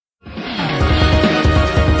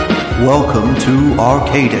Welcome to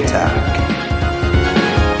Arcade Attack.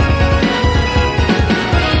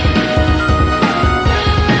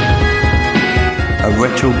 A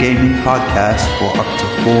retro gaming podcast for up to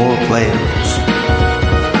 4 players.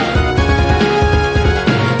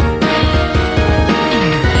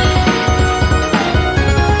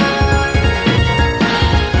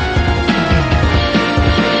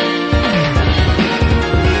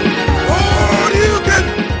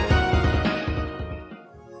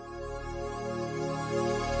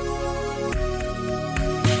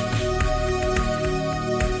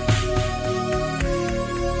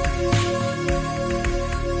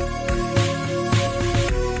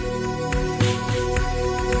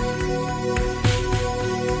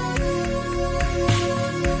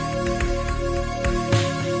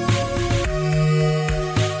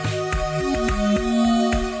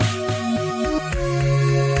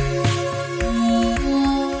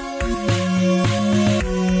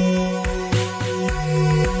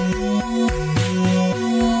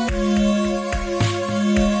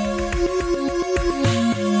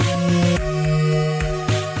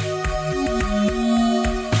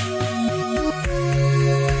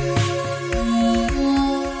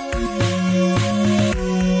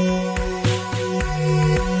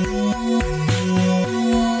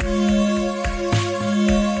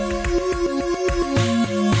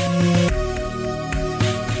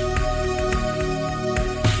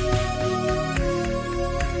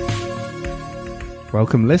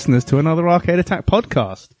 Welcome, listeners, to another Arcade Attack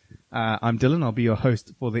podcast. I'm Dylan. I'll be your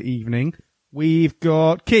host for the evening. We've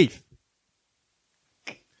got Keith.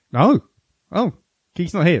 No. Oh,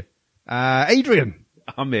 Keith's not here. Adrian.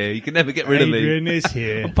 I'm here. You can never get rid of me. Adrian is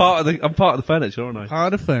here. I'm part of the furniture, aren't I?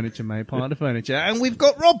 Part of the furniture, mate. Part of the furniture. And we've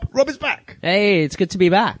got Rob. Rob is back. Hey, it's good to be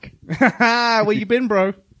back. Where you been,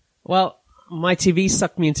 bro? Well, my TV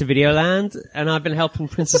sucked me into Videoland, and I've been helping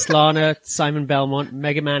Princess Lana, Simon Belmont,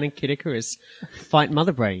 Mega Man, and Kid Icarus fight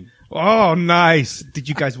Mother Brain. Oh, nice. Did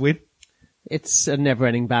you guys win? It's a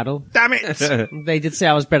never-ending battle. Damn it. They did say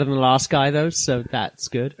I was better than the last guy, though, so that's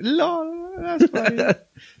good. Lol, that's funny.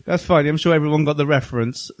 That's funny. I'm sure everyone got the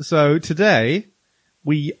reference. So today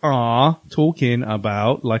we are talking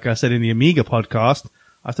about, like I said in the Amiga podcast,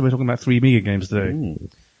 I said we're talking about 3 Amiga games today.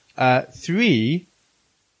 3.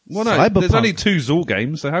 Well, no, Cyberpunk. there's only 2 Zool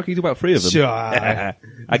games, so how can you do about 3 of them? Sure. I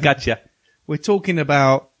gotcha. We're talking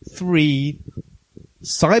about 3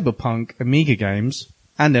 Cyberpunk Amiga games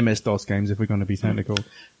and MS-DOS games, if we're going to be technical,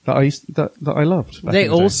 that I loved. Are they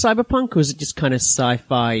all cyberpunk, or is it just kind of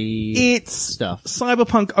sci-fi It's stuff?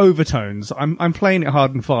 Cyberpunk overtones. I'm playing it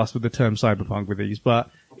hard and fast with the term cyberpunk with these, but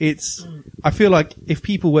I feel like if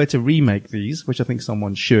people were to remake these, which I think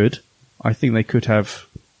someone should, I think they could have,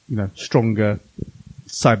 stronger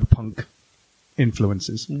cyberpunk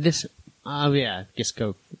influences. I'm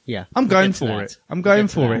going for it. I'm going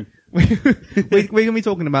for it. We're going to be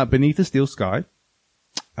talking about Beneath the Steel Sky,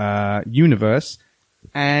 Universe,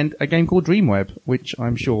 and a game called Dreamweb, which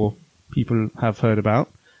I'm sure people have heard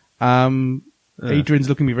about. Adrian's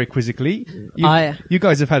looking at me very quizzically. You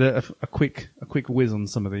guys have had a quick whiz on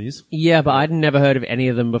some of these. Yeah, but I'd never heard of any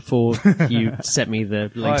of them before you sent me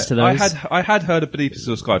the links to those. I had heard of Beneath the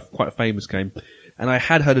Steel Sky, quite a famous game, and I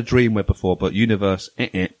had heard of Dreamweb before, but Universe,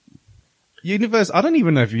 Universe, I don't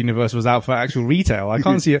even know if Universe was out for actual retail. I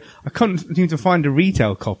can't see it. I can't seem to find a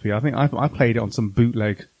retail copy. I think I played it on some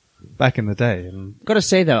bootleg back in the day. And Gotta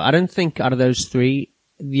say though, I don't think out of those 3,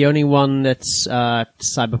 the only one that's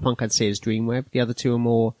cyberpunk I'd say is Dreamweb. The other 2 are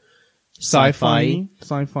more sci-fi.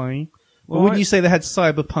 Well, would you say they had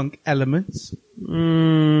cyberpunk elements?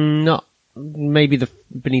 Not. Maybe the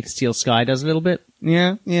Beneath Steel Sky does a little bit.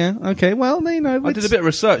 Yeah, okay. Well, I did a bit of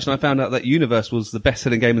research and I found out that Universe was the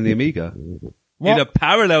best-selling game in the Amiga. What? In a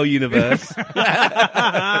parallel universe.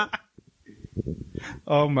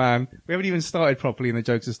 Oh man, we haven't even started properly and the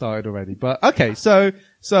jokes have started already. But okay, so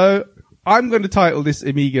I'm going to title this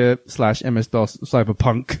Amiga / MS-DOS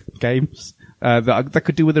cyberpunk games that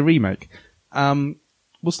could do with a remake. We'll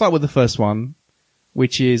start with the first one,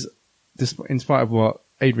 which is, in spite of what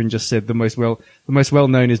Adrian just said, the most well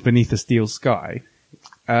known is Beneath the Steel Sky.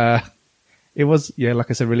 It was,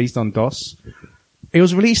 like I said, released on DOS. It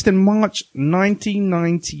was released in March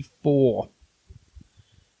 1994.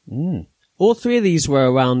 All 3 of these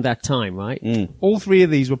were around that time, right? All 3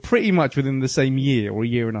 of these were pretty much within the same year or a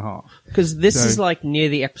year and a half. Because this is like near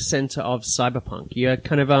the epicenter of cyberpunk. You had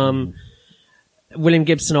kind of, William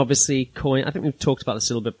Gibson obviously coined, I think we've talked about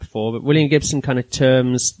this a little bit before, but William Gibson kind of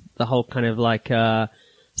terms the whole kind of like,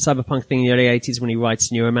 cyberpunk thing in the early 80s when he writes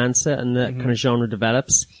Neuromancer and the kind of genre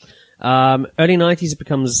develops. Early 90s it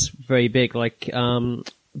becomes very big, like,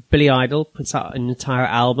 Billy Idol puts out an entire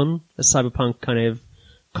album, a cyberpunk kind of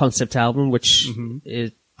concept album, which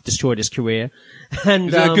is destroyed his career. And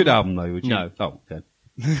Is it a good album though? Would you? No. Oh, okay.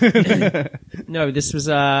 No, this was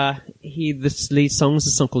this lead song is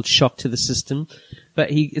a song called "Shock to the System," but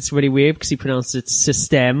it's really weird because he pronounced it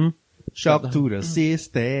 "system." Shock to the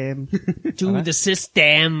system. To the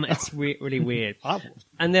system. It's really weird.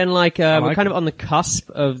 And then we're kind of on the cusp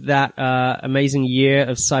of that amazing year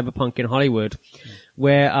of cyberpunk in Hollywood,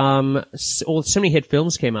 where so many hit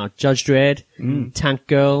films came out: Judge Dredd, Tank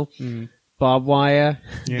Girl, Barbed Wire,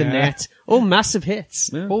 The Yeah. Net, all massive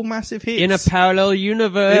hits. All massive hits. In a parallel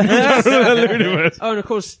universe. Oh, and of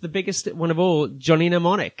course, the biggest one of all, Johnny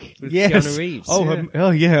Mnemonic with Yes. Keanu Reeves. Oh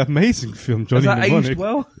yeah, amazing film, Johnny Has that Mnemonic. aged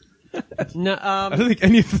well? No, I don't think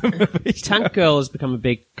any of them have aged Tank well. Girl has become a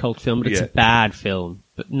big cult film, but it's Yeah. a bad film.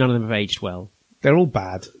 But none of them have aged well. They're all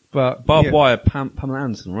bad, but Barbed yeah. Wire, Pamela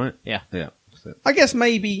Anderson, right? Yeah. Yeah. That's it. I guess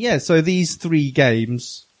maybe, yeah. So these 3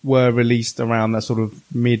 games were released around that sort of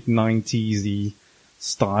mid-90s-y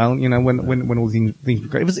style, you know, when all these things were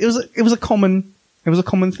great. It was a common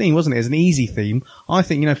theme, wasn't it? It's an easy theme. I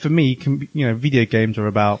think, you know, for me, video games are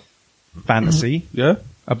about fantasy, Yeah.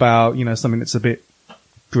 about, you know, something that's a bit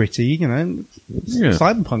gritty, you know,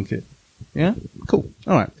 cyberpunk it. Yeah? Cool.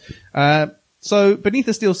 All right. So Beneath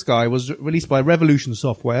the Steel Sky was released by Revolution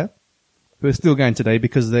Software, who are still going today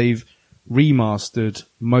because they've remastered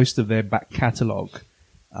most of their back catalogue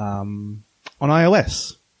on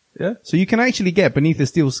iOS. Yeah. So you can actually get Beneath the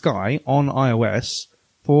Steel Sky on iOS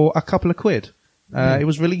for a couple of quid. It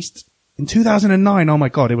was released in 2009. Oh my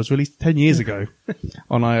god, it was released 10 years ago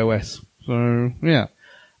on iOS. So, yeah.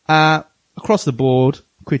 Across the board,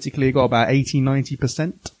 critically, it got about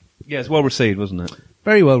 80-90%. Yeah, it's well received, wasn't it?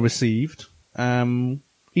 Very well received. Even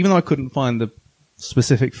though I couldn't find the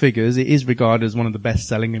specific figures, it is regarded as one of the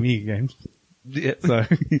best-selling Amiga games. Yeah. So,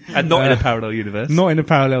 And not in a parallel universe. not in a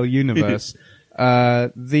parallel universe. I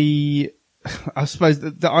suppose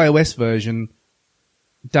the iOS version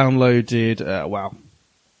downloaded,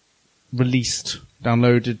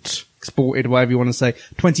 exported, whatever you want to say,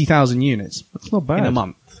 20,000 units. That's not bad. In a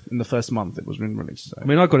month. In the first month it was been released. So. I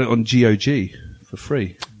mean, I got it on GOG for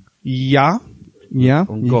free. Yeah.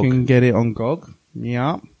 On You GOG. can get it on GOG.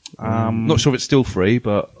 Yeah. Not sure if it's still free,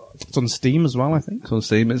 but It's on Steam as well, I think. it's on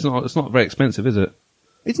Steam. It's not very expensive, is it?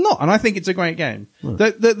 It's not, and I think it's a great game.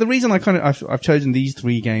 The reason I've chosen these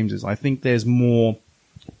 3 games is I think there's more.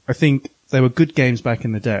 I think they were good games back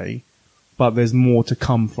in the day, but there's more to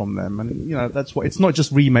come from them, and you know that's what. It's not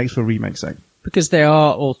just remakes for remakes' sake. Because they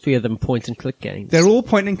are, all 3 of them, point-and-click games. They're all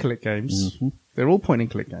point-and-click games. They're all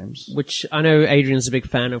point-and-click games. Which I know Adrian's a big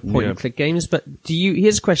fan of point-and-click games, but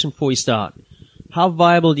here's a question before we start. How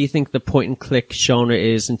viable do you think the point-and-click genre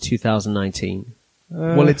is in 2019?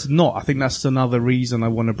 Well, it's not. I think that's another reason I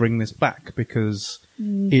want to bring this back because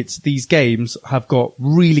these games have got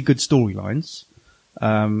really good storylines.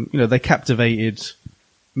 You know, they captivated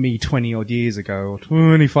me 20 odd years ago or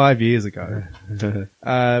 25 years ago.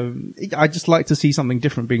 I just like to see something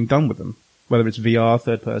different being done with them, whether it's VR,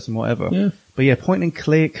 third person, whatever. Yeah. But yeah, point and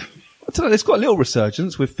click. I don't know. It's got a little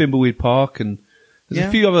resurgence with Thimbleweed Park, and there's Yeah.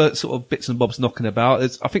 a few other sort of bits and bobs knocking about.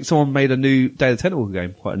 I think someone made a new Day of the Tentacle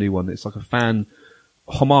game, quite a new one. It's like a fan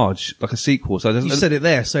homage, like a sequel. So You said it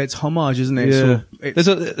there, so it's homage, isn't it? Yeah. Sort of,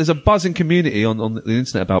 it's, There's a buzzing community on the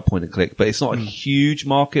internet about point and click, but it's not a huge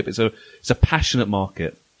market. It's a passionate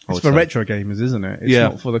market. I it's would for say. retro gamers, isn't it? It's Yeah.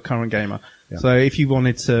 not for the current gamer. Yeah. So if you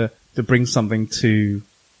wanted to bring something to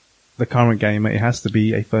the current gamer, it has to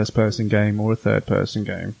be a first person game or a third person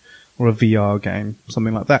game or a VR game,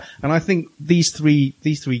 something like that. And I think these three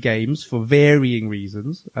games, for varying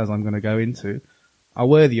reasons, as I'm going to go into, are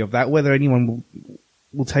worthy of that. Whether anyone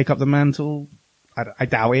will take up the mantle, I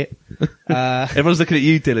doubt it. Everyone's looking at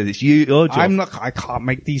you, Dylan. It's your job. I can't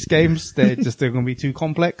make these games. They're going to be too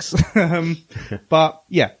complex. But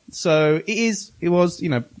yeah, so it was,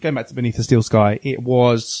 going back to Beneath the Steel Sky, it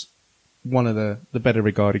was one of the better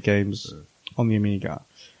regarded games on the Amiga.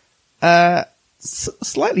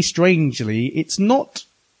 Slightly strangely, it's not,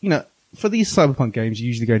 for these cyberpunk games, you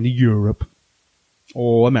usually go into Europe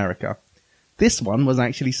or America. This one was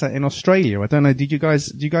actually set in Australia. I don't know. Did you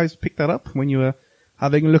guys pick that up when you were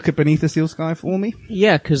having a look at Beneath the Steel Sky for me?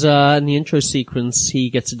 Yeah, because in the intro sequence,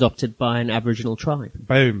 he gets adopted by an Aboriginal tribe.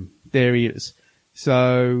 Boom. There he is.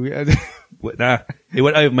 So, Nah, it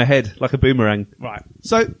went over my head like a boomerang. right.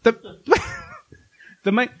 So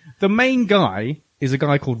the main guy is a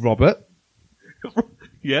guy called Robert.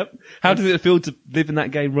 Yep. How does it feel to live in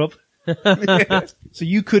that game, Rob? So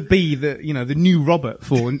you could be the new Robert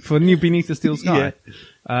for new Beneath the Steel Sky.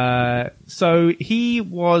 So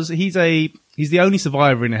he's a He's the only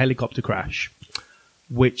survivor in a helicopter crash,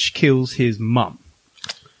 which kills his mum.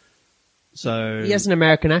 So He has an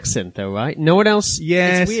American accent, though, right? No one else.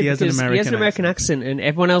 Yes, it's weird he has an because American He has an American accent, and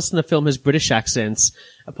everyone else in the film has British accents,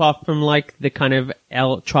 apart from like the kind of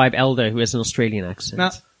tribe elder who has an Australian accent.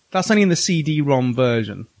 now, that's only in the CD-ROM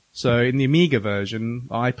version. So in the Amiga version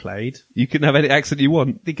I played, You can have any accent you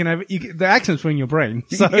want. you can have the accents were in your brain.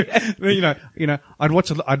 So you know, I'd watch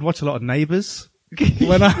a lot of Neighbours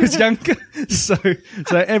when I was younger. So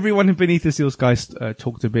everyone Beneath the Steel Sky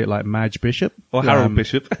talked a bit like Madge Bishop Or Harold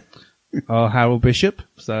Bishop. or Harold Bishop.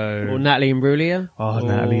 Or So Natalie Imbruglia. oh,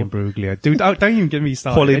 Natalie Imbruglia, dude, don't even get me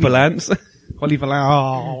started. Polly Anyway, Valance. Holly Valance.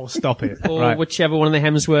 Oh, stop it! Or Right. whichever one of the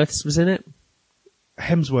Hemsworths was in it.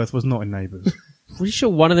 Hemsworth was not in Neighbours. Pretty sure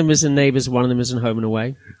one of them was in Neighbours, one of them was in Home and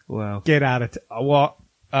Away. Wow. Get out of what?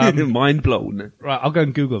 Mind blown. Right, I'll go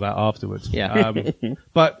and Google that afterwards. Yeah.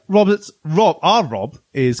 But our Rob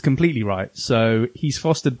is completely right. So he's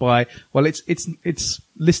fostered by, well, it's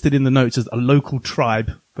listed in the notes as a local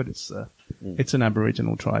tribe, but it's an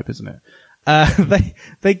Aboriginal tribe, isn't it?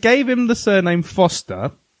 They gave him the surname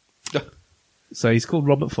Foster. So he's called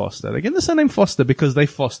Robert Foster. They gave him the surname Foster because they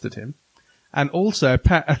fostered him. And also,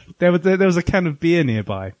 there was a can of beer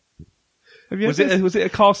nearby. Have you Was ever- it a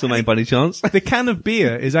castle name by any chance? The can of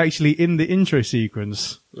beer is actually in the intro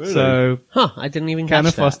sequence. Really? So, Huh, I didn't even can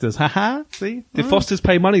catch of that. Foster's. Haha, see? Did Foster's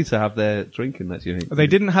pay money to have their drink in that, do you think? They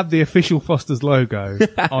didn't have the official Foster's logo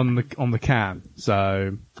on the can.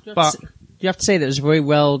 So, but You have to say that it was a very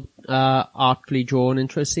well artfully drawn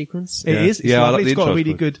intro sequence. it is. It's Yeah, I lovely. like the It's got a intros,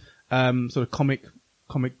 really but- good sort of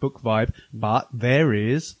comic book vibe, but there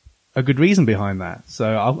is a good reason behind that.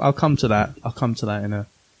 So I'll come to that. I'll come to that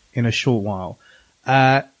in a short while.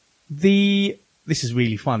 This is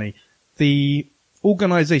really funny. The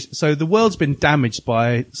organization, so the world's been damaged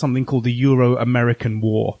by something called the Euro-American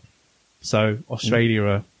War. So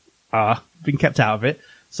Australia are been kept out of it.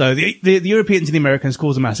 So the Europeans and the Americans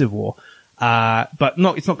caused a massive war. But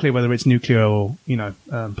it's not clear whether it's nuclear or,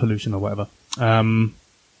 pollution or whatever.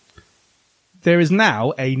 There is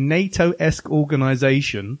now a NATO-esque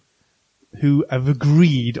organization who have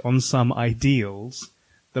agreed on some ideals,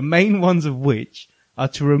 the main ones of which are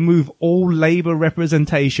to remove all labor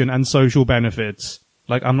representation and social benefits.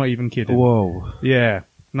 Like, I'm not even kidding. Whoa. Yeah.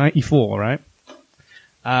 94, right?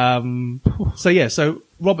 So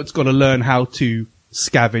Robert's got to learn how to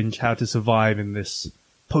scavenge, how to survive in this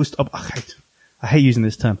I hate using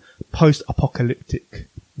this term, post-apocalyptic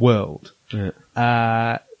world.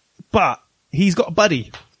 Yeah. But he's got a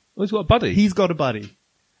buddy. Oh, he's got a buddy. He's got a buddy.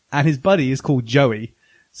 And his buddy is called Joey.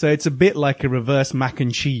 So it's a bit like a reverse mac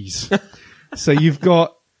and cheese. So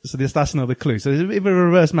that's another clue. So it's a bit of a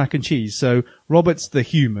reverse mac and cheese. So Robert's the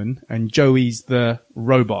human and Joey's the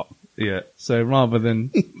robot. Yeah. So rather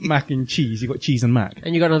than mac and cheese, you've got cheese and mac.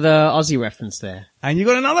 And you got another Aussie reference there. And you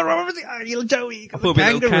got another Robert, little Joey. I thought it'd be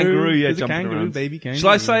a little kangaroo, yeah, There's a jumping kangaroo, around. baby kangaroo. Shall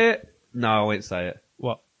I say it? No, I won't say it.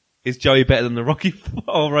 What? Is Joey better than the Rocky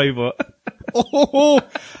Four robot?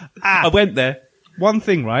 I went there. One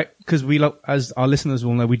thing, right? Because we love, as our listeners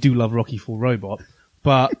will know, we do love Rocky IV Robot.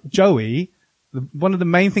 But Joey, one of the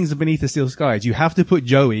main things of Beneath the Steel Sky is you have to put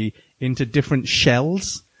Joey into different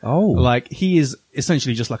shells. Oh. Like, he is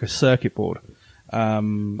essentially just like a circuit board. Wait a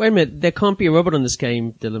minute, there can't be a robot on this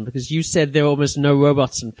game, Dylan, because you said there are almost no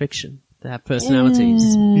robots in fiction that have personalities.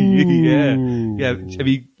 Yeah. Yeah. Have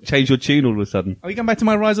you changed your tune all of a sudden? Are you going back to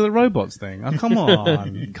my Rise of the Robots thing? Oh, come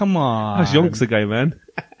on. Come on. That's yonks ago, man.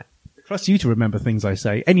 Trust you to remember things I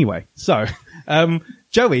say. Anyway, so,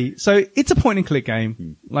 Joey, so it's a point and click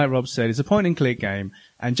game. Like Rob said, it's a point and click game.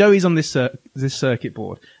 And Joey's on this circuit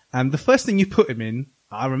board. And the first thing you put him in,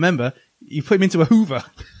 I remember, you put him into a Hoover.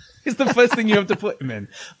 It's the first thing you have to put him in.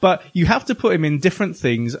 But you have to put him in different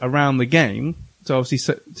things around the game to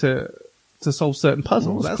obviously to solve certain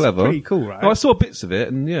puzzles. That's clever. pretty cool, right? No, I saw bits of it,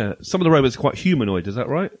 and yeah, some of the robots are quite humanoid. Is that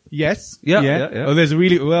right? Yes. Yeah. Oh, there's a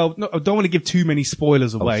really, no, I don't want to give too many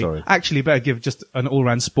spoilers away. sorry. Actually, better give just an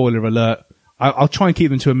all-round spoiler alert. I'll try and keep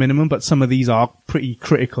them to a minimum, but some of these are pretty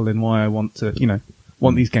critical in why I want to,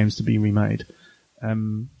 want these games to be remade.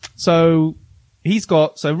 So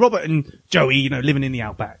Robert and Joey, living in the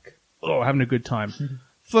outback. Oh, having a good time.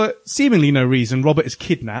 For seemingly no reason, Robert is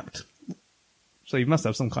kidnapped. So he must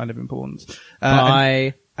have some kind of importance.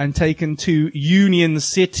 And taken to Union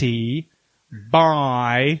City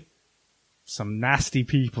by some nasty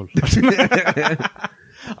people. I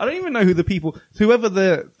don't even know whoever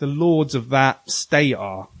the lords of that state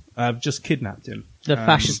are, have just kidnapped him. The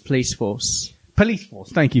fascist police force. Police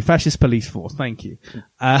force, thank you. Fascist police force, thank you.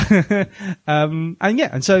 And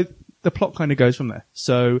so the plot kind of goes from there.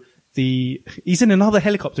 So he's in another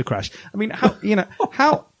helicopter crash. I mean,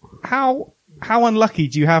 how unlucky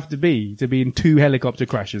do you have to be in 2 helicopter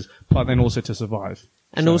crashes, but then also to survive?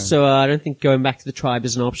 And also, I don't think going back to the tribe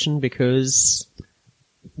is an option because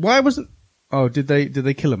why wasn't? Oh, did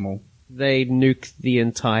they kill them all? they nuked the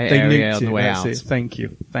entire They area nuked on the it, way that's out. it. Thank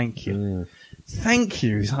you. Thank you.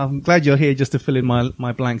 I'm glad you're here just to fill in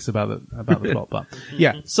my blanks about the plot. But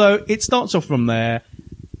yeah, so it starts off from there.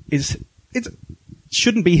 It's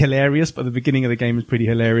shouldn't be hilarious, but the beginning of the game is pretty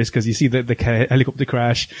hilarious because you see the helicopter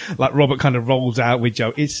crash. Like Robert kind of rolls out with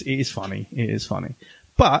Joe. It is funny. It is funny,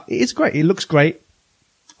 but it is great. It looks great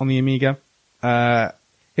on the Amiga.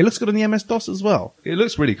 It looks good on the MS-DOS as well. It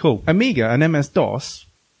looks really cool. Amiga and MS-DOS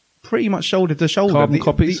pretty much shoulder to shoulder. Carbon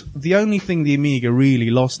copies. The only thing the Amiga really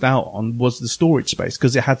lost out on was the storage space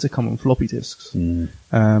because it had to come on floppy disks.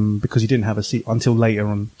 Because you didn't have until later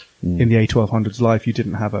on in the A1200's life, you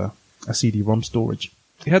didn't have a CD-ROM storage.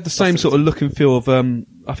 It had the same sort of look and feel of,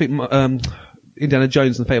 I think, Indiana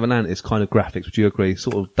Jones and the Fate of Atlantis kind of graphics. Would you agree?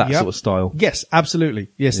 Sort of that sort of style. Yes, absolutely.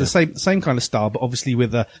 Yes, the same kind of style, but obviously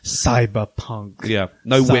with a cyberpunk. Yeah.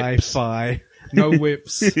 No whips. Sci-fi. No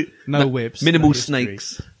whips. No whips. Minimal no history.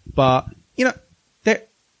 snakes. But,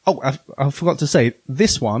 I forgot to say,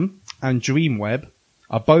 this one and Dreamweb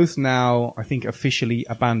are both now, I think, officially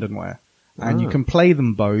abandonware. And you can play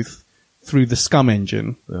them both through the Scum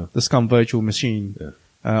engine, the Scum virtual machine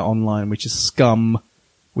online, which is scum,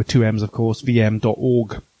 with 2 M's, of course,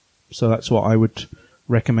 vm.org. So that's what I would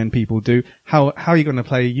recommend people do. How are you going to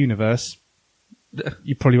play Universe?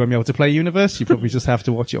 You probably won't be able to play Universe. You probably just have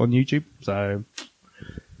to watch it on YouTube. So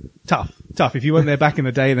tough. If you weren't there back in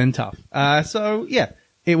the day, then tough. So yeah,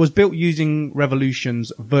 it was built using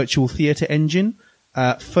Revolution's virtual theater engine,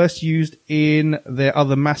 first used in their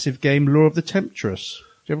other massive game, Lure of the Temptress.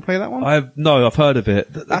 Did you ever play that one? I've heard of it.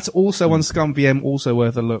 That's also on Scum VM, also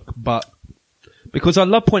worth a look, but Because I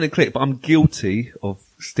love point and click, but I'm guilty of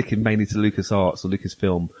sticking mainly to LucasArts or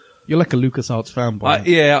Lucasfilm. you're like a LucasArts fanboy.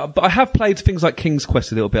 Yeah, but I have played things like King's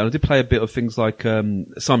Quest a little bit. And I did play a bit of things like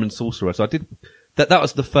Simon Sorcerer. So I did that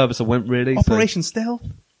was the furthest I went, really. Operation Stealth?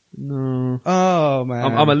 No. Oh,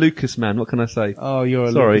 man. I'm a Lucas man. What can I say? Oh, you're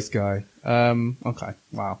a Sorry. Lucas guy. Okay.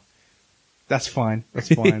 Wow. That's fine.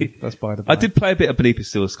 That's fine. That's by the by. I did play a bit of Beneath the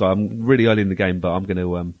Steel Sky. I'm really early in the game, but I'm going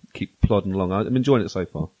to keep plodding along. I'm enjoying it so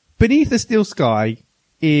far. Beneath the Steel Sky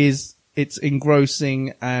it's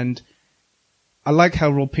engrossing, and I like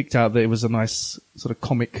how Rob picked out that it was a nice sort of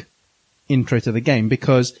comic intro to the game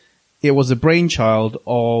because it was a brainchild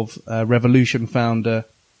of Revolution founder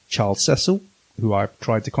Charles Cecil, who I've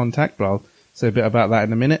tried to contact, but I'll say a bit about that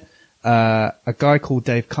in a minute. A guy called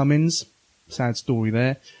Dave Cummins, sad story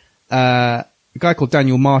there. A guy called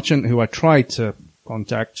Daniel Marchant, who I tried to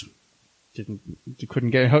contact,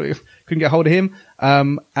 couldn't get hold of him.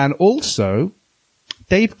 And also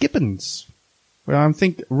Dave Gibbons. Well, I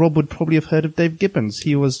think Rob would probably have heard of Dave Gibbons.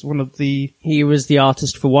 He was He was the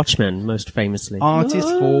artist for Watchmen, most famously. artist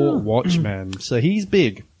for Watchmen. So he's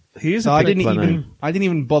big. He is So a I big didn't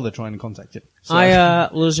even bother trying to contact him. So, I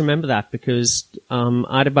will always remember that because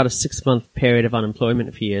I had about a 6-month period of unemployment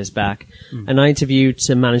a few years back, and I interviewed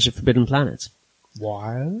to manage a Forbidden Planet.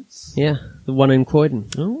 what? Yeah, the one in Croydon.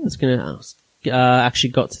 Oh, it's gonna actually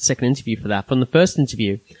got to the second interview for that. But on the first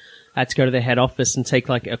interview, I had to go to their head office and take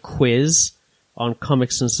like a quiz on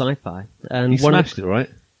comics and sci-fi. And You smashed it, right?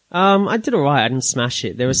 I did all right. I didn't smash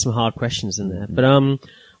it. There were some hard questions in there, but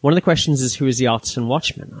one of the questions is who is the artist in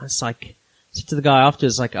Watchmen? I was like, said to the guy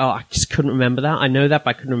afterwards, like, oh, I just couldn't remember that. I know that, but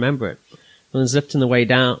I couldn't remember it. And I was lifting on the way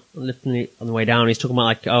down, he's talking about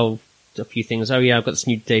like, oh, a few things. Oh yeah, I've got this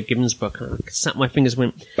new Dave Gibbons book. And I snapped my fingers and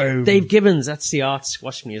went, Boom. Dave Gibbons, that's the artist.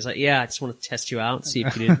 Watchmen. He was like, yeah, I just want to test you out, see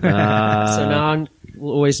if you did. So now I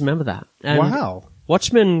will always remember that. And Wow.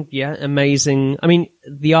 Watchmen, yeah, amazing. I mean,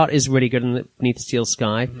 the art is really good in Beneath the Steel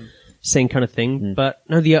Sky, same kind of thing. But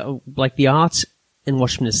no, the art in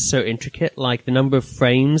Watchmen is so intricate, like the number of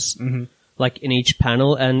frames, like in each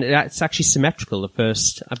panel, and it's actually symmetrical. The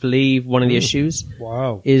first, I believe, one of the issues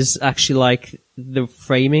Wow. is actually like the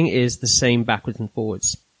framing is the same backwards and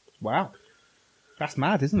forwards. Wow. That's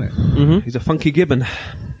mad, isn't it? He's a funky Gibbon.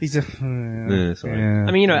 He's a... Yeah, sorry. yeah.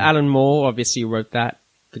 I mean, Alan Moore obviously wrote that,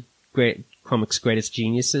 the great comics' greatest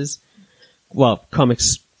geniuses. Well,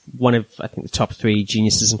 comics, one of, I think, the top 3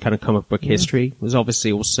 geniuses in kind of comic book history, was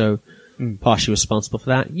obviously also partially responsible for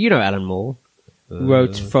that. You know Alan Moore.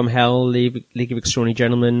 Wrote From Hell, League of Extraordinary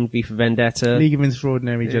Gentlemen, V for Vendetta. League of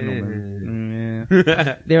Extraordinary Gentlemen.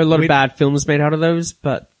 Yeah. There are a lot of bad films made out of those,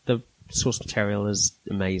 but the source material is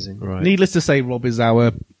amazing. Right. Needless to say, Rob is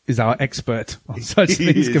our expert on such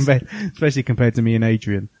things, especially compared to me and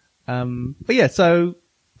Adrian. But yeah, so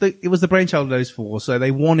it was the brainchild of those four. So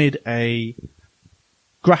they wanted a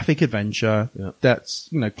graphic adventure that's,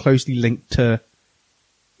 closely linked to,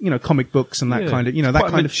 comic books and that kind of, that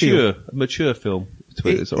kind of feel. Mature film.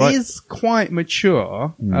 It is quite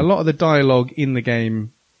mature. A lot of the dialogue in the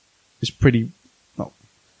game is pretty, not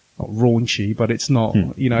raunchy, but it's not,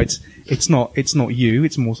 it's not you.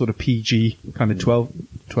 It's more sort of PG, kind of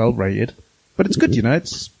 12 rated. But it's good,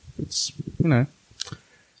 it's.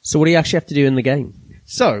 So what do you actually have to do in the game?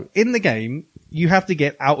 So, in the game, you have to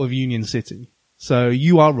get out of Union City. So,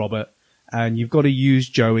 you are Robert, and you've got to use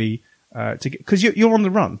Joey, to get, because you're on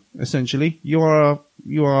the run, essentially. You are,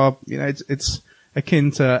 it's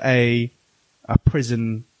akin to a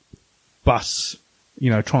prison bus,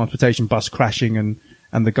 transportation bus crashing and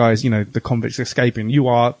the guys, the convicts escaping. You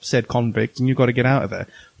are said convict, and you've got to get out of there.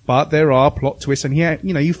 But there are plot twists, and here,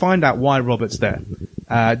 you find out why Robert's there.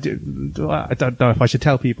 I don't know if I should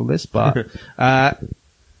tell people this, but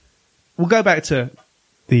we'll go back to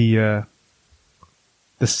the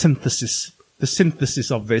synthesis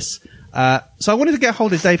of this. So I wanted to get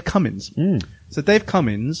hold of Dave Cummins. So Dave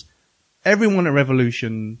Cummins, everyone at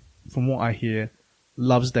Revolution, from what I hear,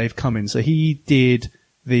 loves Dave Cummins. So he did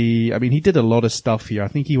he did a lot of stuff here. I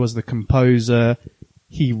think he was the composer.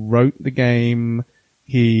 He wrote the game.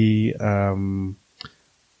 He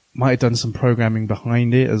might have done some programming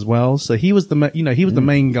behind it as well. So he was the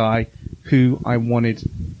main guy who I wanted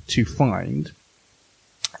to find.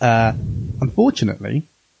 Unfortunately,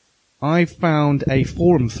 I found a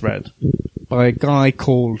forum thread by a guy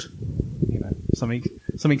called something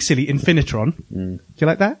silly, Infinitron. Do you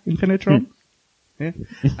like that, Infinitron? Yeah.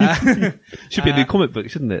 Should be a new comic book,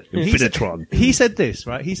 shouldn't it? Infinitron. He said this,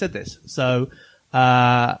 right? He said this. So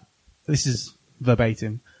this is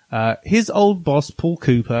verbatim. His old boss, Paul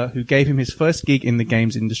Cooper, who gave him his first gig in the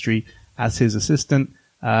games industry as his assistant,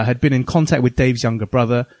 had been in contact with Dave's younger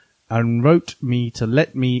brother and wrote me to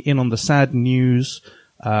let me in on the sad news.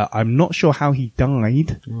 I'm not sure how he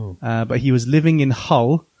died, but he was living in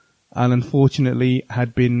Hull and unfortunately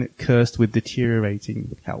had been cursed with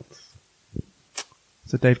deteriorating health.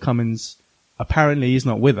 So Dave Cummins apparently is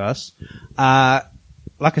not with us. Like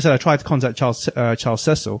I said, I tried to contact Charles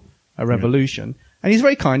Cecil at Revolution, and he's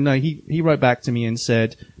very kind. No, he wrote back to me and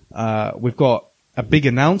said, we've got a big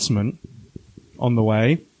announcement on the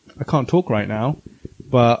way. I can't talk right now,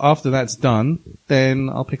 but after that's done, then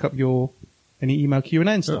I'll pick up any email Q&A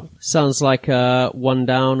and stuff. Sounds like one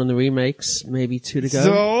down on the remakes, maybe two to go.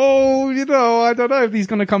 So, I don't know if he's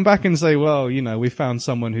going to come back and say, well, we found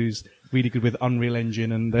someone who's really good with Unreal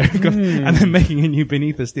Engine and they're making a new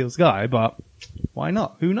Beneath the Steel Sky, but why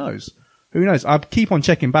not? Who knows? I keep on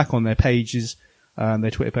checking back on their pages,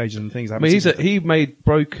 their Twitter pages and things. He made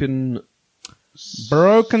Broken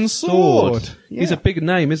Sword. Yeah. He's a big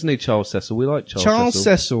name, isn't he, Charles Cecil? We like Charles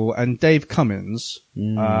Cecil and Dave Cummins.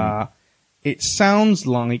 It sounds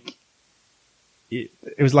like it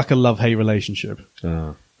was like a love-hate relationship.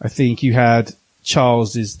 I think you had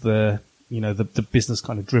Charles is the business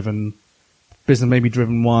kind of business maybe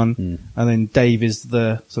driven one, and then Dave is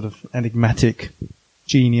the sort of enigmatic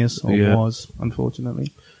genius, or was,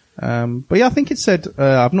 unfortunately. But yeah, I think it said,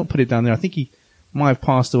 I've not put it down there, I think he might have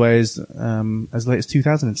passed away as late as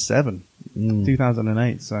 2007,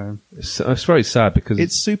 2008, so. It's very sad because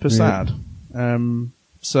it's super sad.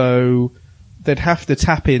 So they'd have to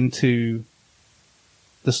tap into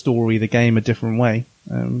the story, the game a different way,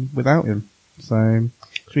 without him. So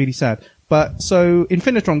it's really sad. But so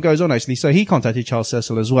Infinitron goes on actually. So he contacted Charles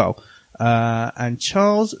Cecil as well. And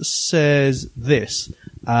Charles says this,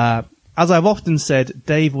 as I've often said,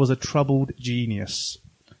 Dave was a troubled genius.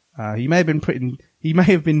 He may have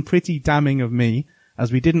been pretty damning of me,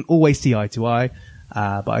 as we didn't always see eye to eye,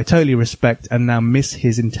 but I totally respect and now miss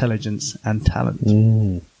his intelligence and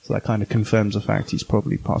talent. So that kind of confirms the fact he's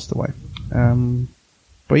probably passed away.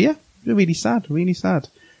 But yeah, really sad, really sad.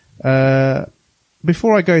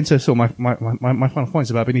 Before I go into sort of my final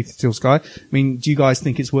points about Beneath the Steel Sky, I mean, do you guys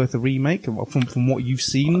think it's worth a remake from what you've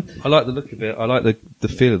seen? I like the look of it. I like the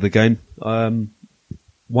feel of the game.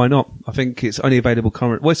 Why not? I think it's only available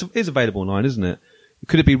current. Well, it's available online, isn't it?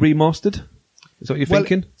 Could it be remastered? Is that what you're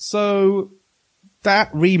thinking? So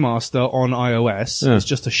that remaster on iOS is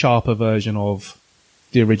just a sharper version of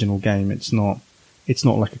the original game. It's not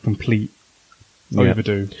like a complete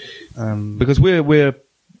overdue. Because we're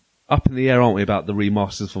up in the air, aren't we, about the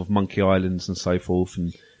remasters of Monkey Islands and so forth?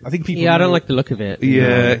 And I think people. Yeah, I don't like the look of it.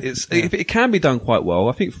 Yeah, it can be done quite well.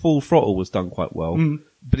 I think Full Throttle was done quite well,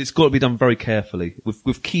 but it's got to be done very carefully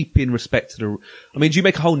with keeping respect to the. I mean, do you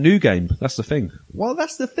make a whole new game? That's the thing. Well,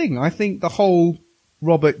 that's the thing. I think the whole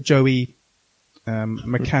Robert Joey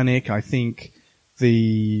mechanic. I think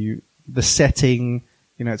the setting.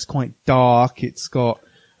 You know, it's quite dark. It's got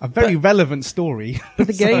a very relevant story. But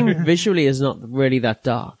the game visually is not really that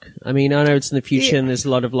dark. I mean, I know it's in the future and there's a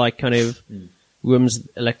lot of like kind of rooms,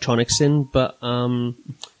 electronics in, but I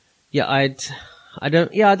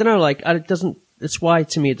don't know. Like, it doesn't. That's why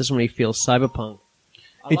to me it doesn't really feel cyberpunk.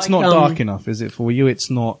 It's not dark enough, is it, for you? It's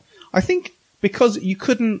not. I think because you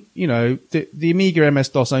couldn't, you know, the Amiga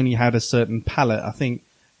MS-DOS only had a certain palette. I think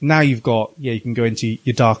now you've got, you can go into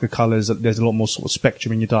your darker colors. There's a lot more sort of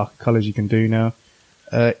spectrum in your darker colors you can do now.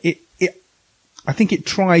 I think it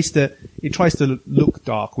tries to look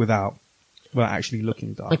dark without actually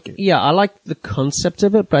looking dark. I like the concept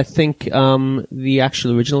of it, but I think the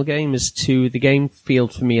actual original game the game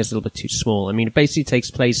field for me is a little bit too small. I mean, it basically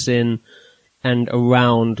takes place in and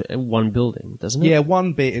around one building, doesn't it? Yeah,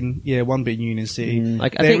 one bit in Union City.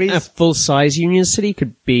 Like, I think a full-size Union City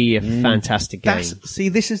could be a fantastic game. See,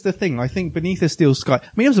 this is the thing. I think Beneath the Steel Sky. I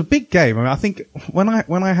mean, it was a big game. I mean, I think when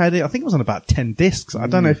I had it, I think it was on about 10 discs. I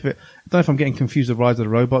don't know if I'm getting confused with Rise of the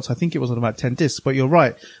Robots. I think it was on about 10 discs. But you're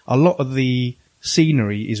right. A lot of the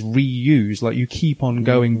scenery is reused. Like, you keep on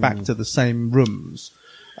going back to the same rooms,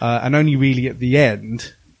 and only really at the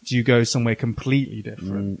end do you go somewhere completely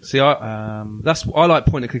different. See, I like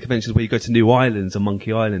point-and-click conventions where you go to new islands and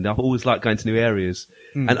Monkey Island. I've always liked going to new areas.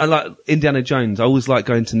 And I like Indiana Jones. I always like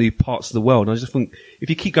going to new parts of the world. And I just think if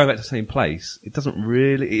you keep going back to the same place, it doesn't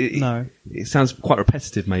really. It sounds quite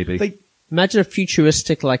repetitive, maybe. Imagine a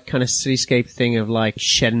futuristic, like, kind of cityscape thing of like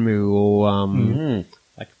Shenmue or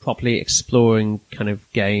like properly exploring kind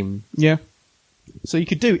of game. Yeah. So you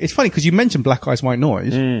could do. It's funny because you mentioned Black Ice White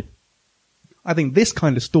Noise. I think this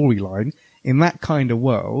kind of storyline in that kind of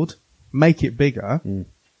world, make it bigger.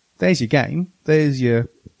 There's your game. There's your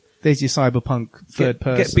cyberpunk third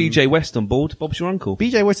person. Get BJ West on board. Bob's your uncle.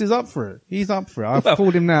 BJ West is up for it. He's up for it. I've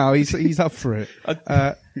called him now. He's up for it.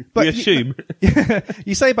 But you assume.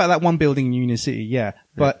 You say about that one building in Union City,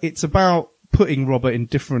 but it's about putting Robert in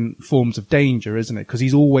different forms of danger, isn't it? Because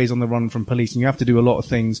he's always on the run from police, and you have to do a lot of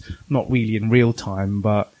things not really in real time,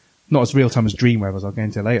 but not as real time as Dreamwave, as I'll get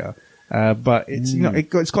into later. But it's,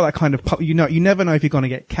 it's got that kind of, you never know if you're going to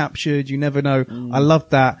get captured. You never know. I love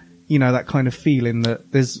that, that kind of feeling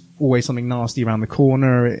that there's always something nasty around the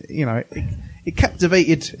corner. It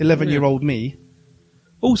captivated 11-year-old me.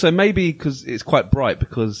 Also, maybe because it's quite bright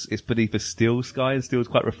because it's beneath a steel sky and steel's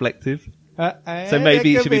quite reflective. So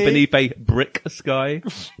maybe it should be beneath a brick sky.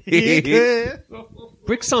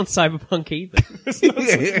 Bricks aren't cyberpunk either.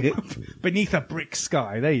 Beneath a brick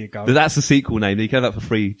sky. There you go. That's the sequel name. You can have that for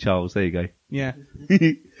free, Charles. There you go. Yeah.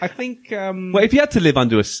 I think... well, if you had to live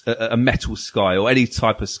under a metal sky or any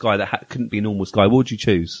type of sky that couldn't be a normal sky, what would you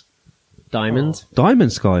choose? Diamond.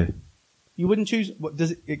 Diamond sky. You wouldn't choose... What,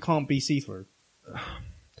 does it can't be see-through?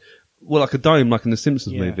 Well, like a dome, like in the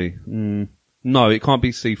Simpsons movie. No, it can't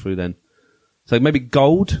be see-through then. So maybe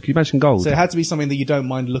gold? Can you imagine gold? So it had to be something that you don't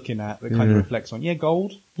mind looking at, that kind of reflects on. Yeah,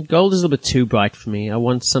 gold. Gold is a little bit too bright for me. I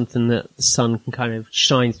want something that the sun can kind of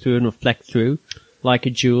shine through and reflect through. Like a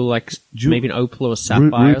jewel, maybe an opal or a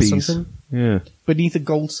sapphire or something. Yeah. Beneath a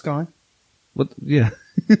gold sky. What? Yeah.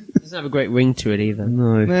 It doesn't have a great ring to it either.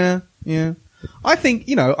 No. Yeah. I think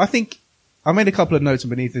I made a couple of notes on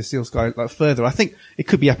Beneath the Steel Sky further. I think it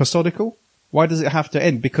could be episodical. Why does it have to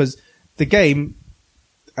end? Because the game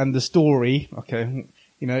and the story,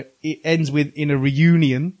 it ends in a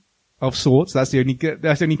reunion of sorts. That's the only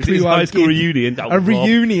clue. High school reunion. A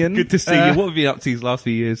reunion. Good to see you. What have you been up to these last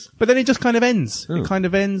few years? But then it just kind of ends. It kind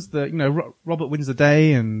of ends that, Robert wins the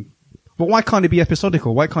day but why can't it be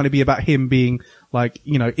episodical? Why can't it be about him being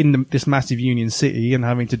in this massive Union City and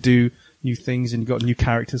having to do new things and you've got new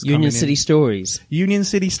characters coming in? Union City Stories. Union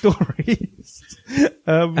City Stories.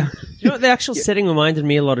 The actual setting reminded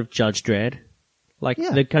me a lot of Judge Dredd.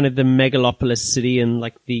 The kind of the megalopolis city and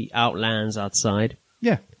the outlands outside.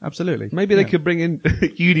 Yeah, absolutely. Maybe they could bring in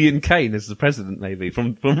Union Kane as the president, maybe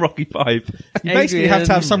from Rocky V. You basically have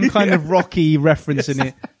to have some kind of Rocky reference in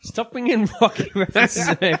it. Stop bringing in Rocky references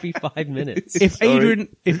every 5 minutes. If Adrian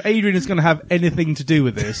is going to have anything to do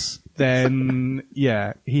with this, then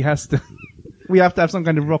he has to. We have to have some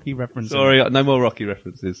kind of Rocky reference. Sorry, no more Rocky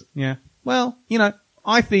references. Yeah. Well,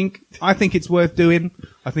 I think it's worth doing.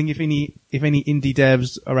 I think if any indie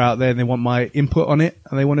devs are out there and they want my input on it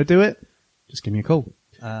and they want to do it, just give me a call.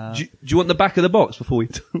 Do you want the back of the box before we...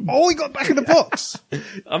 Oh, we got back of the box!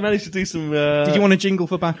 I managed to do some... Did you want a jingle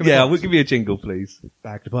for back of the box? Yeah, we'll give you a jingle, please.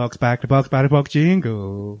 Back the box,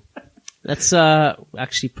 jingle. Let's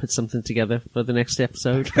actually put something together for the next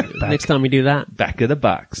episode. Next time we do that. Back of the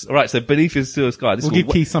box. All right, so Beneath Your Steel Sky. This We'll will-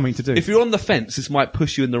 give Keith something to do. If you're on the fence, this might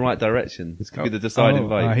push you in the right direction. This could be the deciding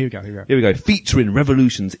vote. Here we go, here we go. Here we go. Featuring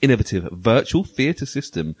Revolution's innovative virtual theatre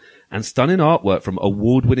system and stunning artwork from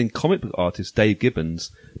award-winning comic book artist Dave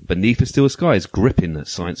Gibbons, Beneath a Steel Sky is gripping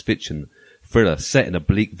science fiction thriller set in a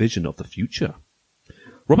bleak vision of the future.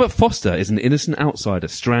 Robert Foster is an innocent outsider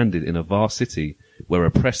stranded in a vast city where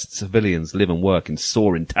oppressed civilians live and work in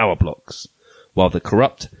soaring tower blocks, while the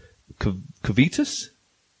corrupt Covetus?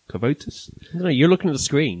 No, you're looking at the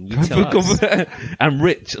screen. You tell us. and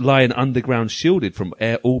rich lie in underground shielded from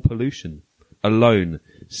all pollution. Alone,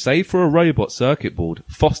 save for a robot circuit board,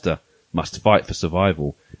 Foster must fight for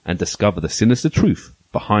survival and discover the sinister truth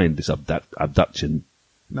behind this abduction.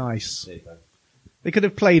 Nice. They could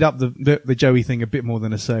have played up the Joey thing a bit more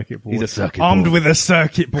than a circuit board. He's a circuit Armed board. with a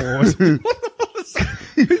circuit board.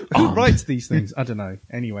 Who writes these things? I don't know.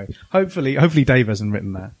 Anyway, hopefully Dave hasn't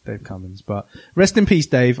written that, Dave Cummins. But rest in peace,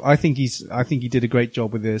 Dave. I think he did a great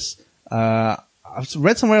job with this. I've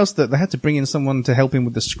read somewhere else that they had to bring in someone to help him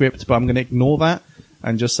with the script, but I'm going to ignore that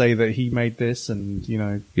and just say that he made this and,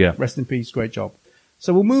 rest in peace, great job.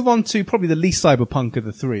 So we'll move on to probably the least cyberpunk of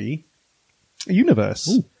the three,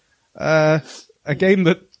 Universe. A game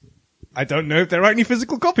that I don't know if there are any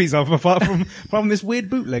physical copies of, apart from this weird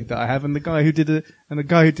bootleg that I have, and the guy who did the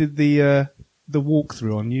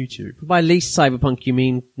walkthrough on YouTube. By least cyberpunk, you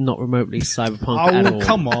mean not remotely cyberpunk at all? Oh,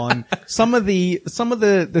 come on! Some of the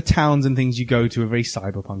towns and things you go to are very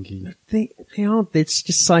cyberpunky. They are. It's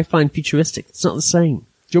just sci-fi and futuristic. It's not the same.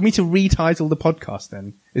 Do you want me to retitle the podcast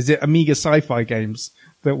then? Is it Amiga Sci-Fi Games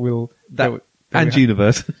that will And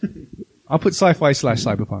Universe. I'll put sci-fi /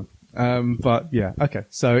 cyberpunk. But yeah, okay.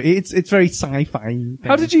 So it's very sci-fi.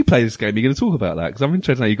 How did you play this game? You're going to talk about that? Because I'm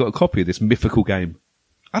interested now you got a copy of this mythical game.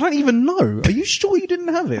 I don't even know. Are you sure you didn't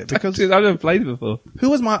have it? Because I've never played it before.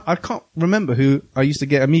 I can't remember who I used to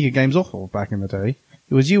get Amiga games off of back in the day.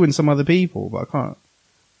 It was you and some other people, but I can't.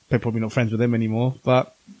 They're probably not friends with them anymore,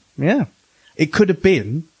 but yeah. It could have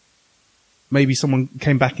been maybe someone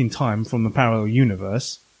came back in time from the parallel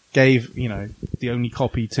universe, gave, the only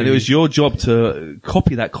copy to... And it was your job to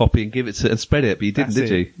copy that copy and give it to, and spread it, but you didn't, did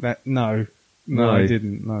you? No, I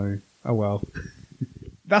didn't, no. Oh well.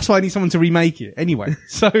 That's why I need someone to remake it. Anyway,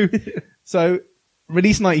 so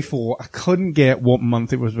released 94. I couldn't get what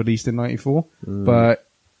month it was released in 94, but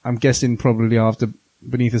I'm guessing probably after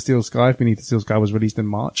Beneath the Steel Sky. Beneath the Steel Sky was released in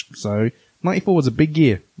March, so 94 was a big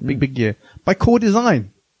year. Big year. By Core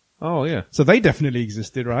Design. Oh, yeah. So they definitely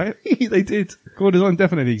existed, right? They did. Core Design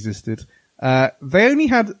definitely existed. They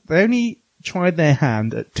only tried their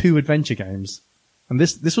hand at 2 adventure games. And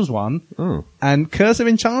this was one. Oh. And Curse of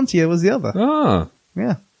Enchantia was the other. Ah.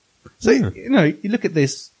 Yeah. So, you look at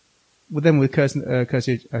this with Curse of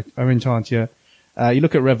Enchantia. You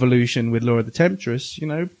look at Revolution with Laura the Temptress,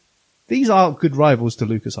 these are good rivals to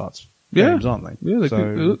LucasArts games, aren't they? Yeah,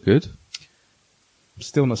 they look good.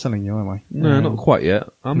 Still not selling you, am I? No, not quite yet.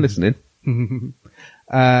 I'm listening.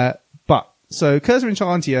 So Curse of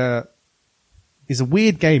Enchantia is a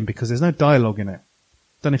weird game because there's no dialogue in it.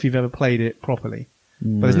 Don't know if you've ever played it properly,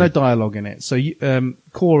 but there's no dialogue in it. So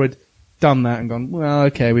Core had done that and gone, well,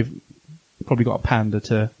 okay, we've probably got a pander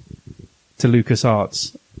to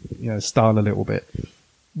LucasArts, style a little bit.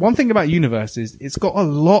 One thing about Universe is it's got a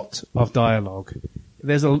lot of dialogue.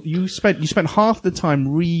 You spent half the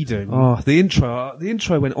time reading. Oh, the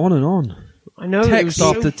intro went on and on. I know, Text it was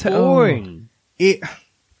so after boring.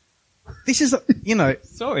 This is,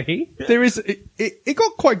 Sorry. there is, it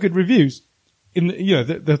got quite good reviews. In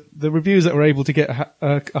the reviews that were able to get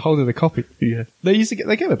a hold of the copy. Yeah. They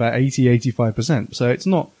get about 80-85%. So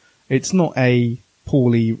it's not a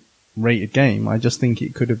poorly rated game. I just think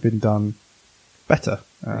it could have been done better.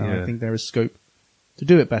 I think there is scope to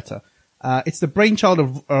do it better. It's the brainchild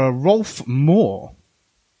of Rolf Moore.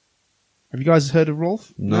 Have you guys heard of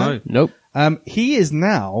Rolf? No. Nope. He is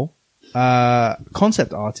now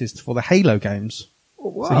concept artist for the Halo games. Oh,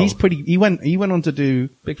 wow. So he's he went on to do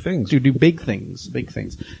Big things. to do big things.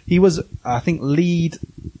 He was, I think, lead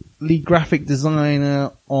graphic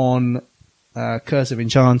designer on Curse of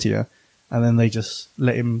Enchantia, and then they just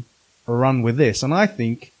let him run with this. And I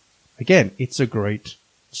think, again, it's a great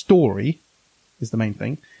story, is the main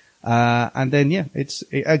thing. And then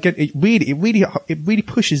it really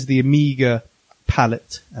pushes the Amiga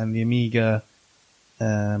palette and the Amiga.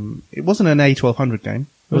 It wasn't an A1200 game.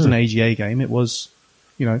 It was an AGA game. It was,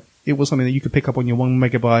 it was something that you could pick up on your 1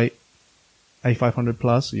 megabyte A500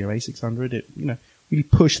 plus, or your A600. It, really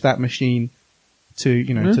pushed that machine to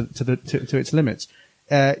its limits.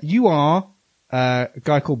 You are a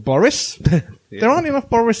guy called Boris. There aren't enough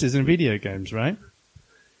Borises in video games, right?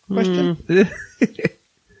 Question?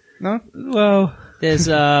 No? Well, There's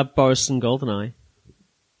Boris and GoldenEye.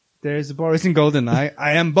 There's a Boris in GoldenEye.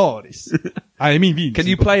 I am Boris. I am invincible. can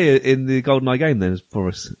you play it in the GoldenEye game then,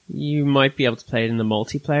 Boris? You might be able to play it in the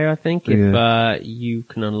multiplayer, I think, if you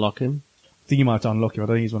can unlock him. I think you might have to unlock him. I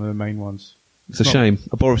don't think he's one of the main ones. It's a shame.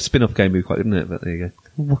 A Boris spin-off game would be quite good, wouldn't it? But there you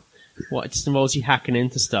go. What? It just involves you hacking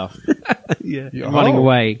into stuff, Yeah. and running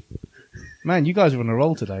away. Man, you guys are on a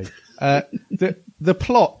roll today. The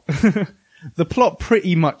plot, the plot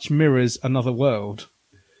pretty much mirrors Another World.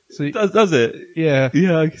 So Does it? yeah,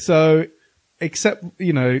 Yeah. So except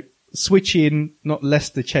switch in not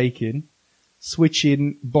Lester Chaikin, switch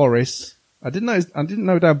in Boris. I didn't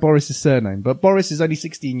know down Boris's surname, but Boris is only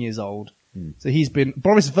 16 years old. So he's been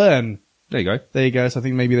Boris Verne. There you go. There you go. So I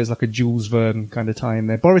think maybe there's like a Jules Verne kind of tie in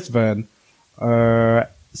there. Boris Verne.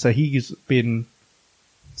 So he's been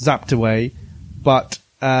zapped away, but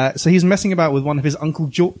so he's messing about with one of his Uncle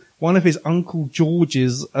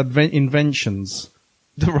George's inventions.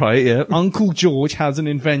 Right, yeah. Uncle George has an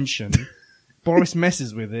invention. Boris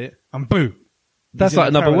messes with it, and boom. That's He's in like a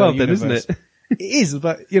Another parallel World then, isn't universe. it? It is,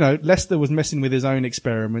 but Lester was messing with his own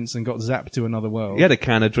experiments and got zapped to Another World. He had a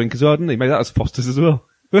can of drink as well, didn't he? Maybe that was Foster's as well.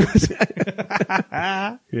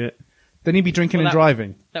 Yeah. Then he'd be drinking and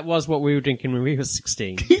driving. That was what we were drinking when we were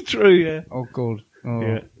 16. True, yeah. Oh God. Oh.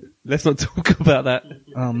 Yeah. Let's not talk about that.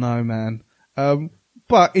 Oh no, man.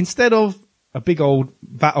 But instead of a big old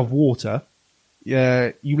vat of water,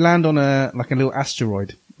 you land on a little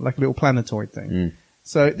asteroid, like a little planetoid thing.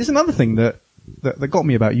 So there's another thing that got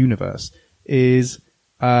me about Universe is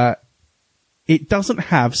it doesn't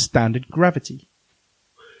have standard gravity.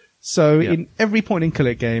 So in every point and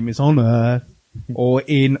click game is on Earth or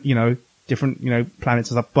in different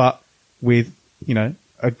planets and stuff, but with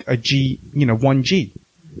a G 1G.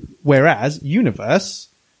 Whereas Universe,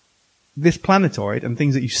 this planetoid and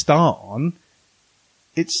things that you start on,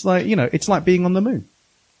 it's like it's like being on the moon.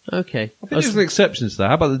 Okay. I think there's an exception to that.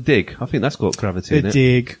 How about the dig? I think that's got gravity in The it.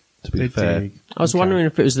 dig. To be the fair. dig. I was wondering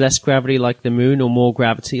if it was less gravity like the moon or more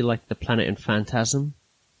gravity like the planet in Phantasm.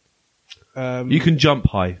 You can jump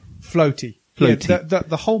high. Floaty. Floaty. Yeah,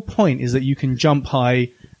 the whole point is that you can jump high,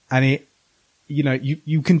 and it,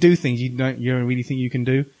 you can do things you don't really think you can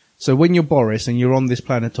do. So when you're Boris and you're on this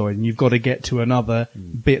planetoid and you've got to get to another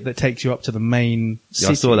bit that takes you up to the main city.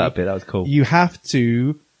 Yeah, I saw that bit. That was cool. You have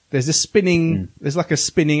to. There's a spinning. There's like a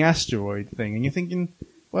spinning asteroid thing, and you're thinking,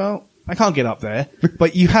 well, I can't get up there.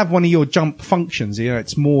 But you have one of your jump functions.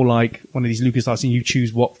 It's more like one of these LucasArts, and you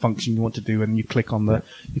choose what function you want to do, and you click on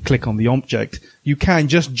the object. You can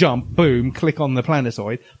just jump, boom, click on the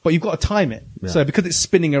planetoid, but you've got to time it. Yeah. So because it's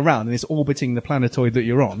spinning around and it's orbiting the planetoid that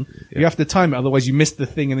you're on, you have to time it. Otherwise, you miss the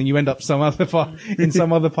thing, and then you end up in some other part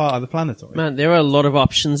of the planetoid. Man, there are a lot of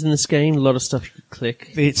options in this game, a lot of stuff you can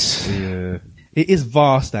click. It is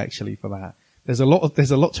vast actually for that. There's a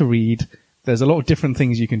lot to read. There's a lot of different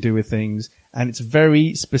things you can do with things, and it's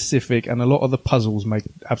very specific, and a lot of the puzzles make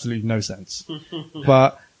absolutely no sense.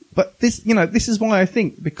 But this, this is why I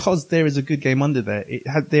think, because there is a good game under there,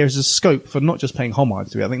 there's a scope for not just paying homage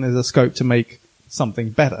to it. I think there's a scope to make something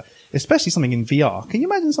better, especially something in VR. Can you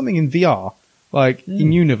imagine something in VR, like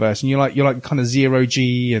in Universe, and you're like kind of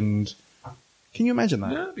 0G, and can you imagine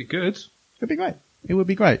that? Yeah, that'd be good. It'd be great. It would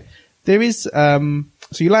be great. There is, so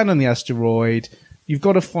you land on the asteroid. You've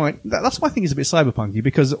got to find. That's why I think it's a bit cyberpunky,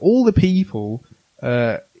 because all the people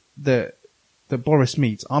that Boris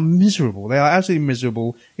meets are miserable. They are absolutely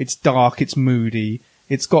miserable. It's dark. It's moody.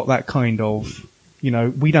 It's got that kind of,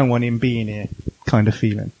 we don't want him being here kind of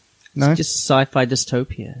feeling. No, It's just sci-fi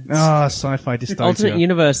dystopia. Sci-fi dystopia. Alternate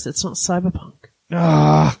universe. It's not cyberpunk.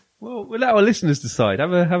 Well, we'll let our listeners decide.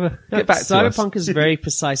 Get back to us. Cyberpunk has very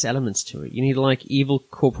precise elements to it. You need like evil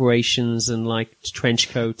corporations and like trench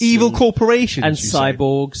coats. Evil and, corporations and you say?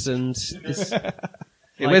 cyborgs and this,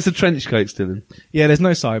 Yeah, where's the trench coats, Dylan? Yeah, there's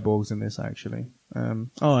no cyborgs in this actually. All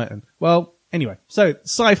right then. Well, anyway, so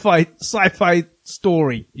sci-fi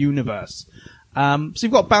story universe. So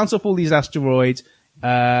you've got to bounce off all these asteroids.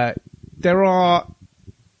 There are,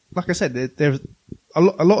 like I said, there's a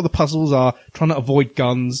lot of the puzzles are trying to avoid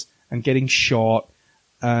guns and getting shot.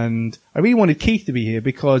 And I really wanted Keith to be here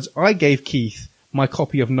because I gave Keith my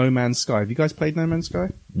copy of No Man's Sky. Have you guys played No Man's Sky?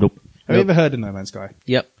 Nope. Have you ever heard of No Man's Sky?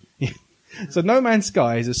 Yep. So No Man's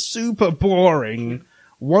Sky is a super boring,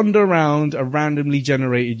 wander around a randomly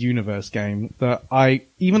generated universe game that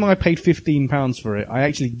even though I paid £15 for it, I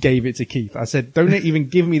actually gave it to Keith. I said, don't even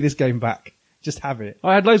give me this game back. Just have it.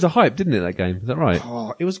 I had loads of hype, didn't it, that game? Is that right?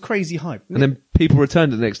 Oh, it was crazy hype. And then people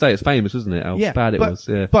returned it the next day. It's famous, wasn't it? How bad it was.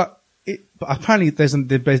 Yeah. But but apparently there's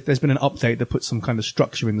been an update that puts some kind of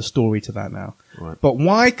structure in the story to that now. Right. But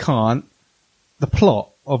why can't the plot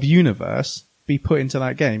of Universe be put into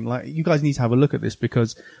that game? Like, you guys need to have a look at this,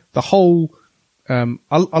 because the whole, a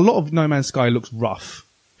lot of No Man's Sky looks rough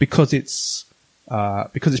because it's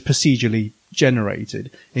procedurally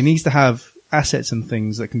generated. It needs to have assets and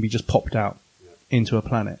things that can be just popped out into a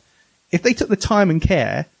planet. If they took the time and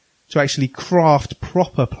care to actually craft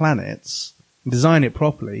proper planets, design it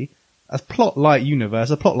properly, a plot like Universe,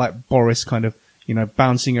 a plot like Boris kind of,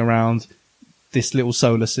 bouncing around this little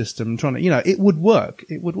solar system, trying to, it would work.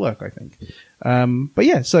 It would work, I think. But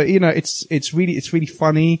yeah, so, it's really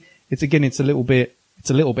funny. It's a little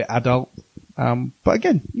bit adult. But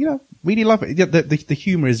again, really love it. Yeah, the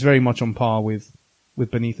humor is very much on par with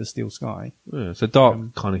Beneath a Steel Sky. Yeah, it's a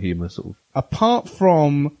dark kind of humour, sort of. Apart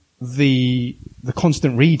from the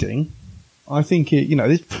constant reading, I think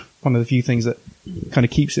it's one of the few things that kind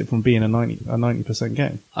of keeps it from being a 90%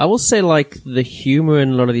 game. I will say, like, the humor in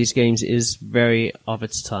a lot of these games is very of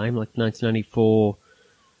its time, like 1994.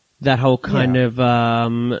 That whole kind of, I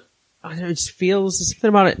don't know, it just feels,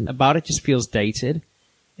 something about it just feels dated.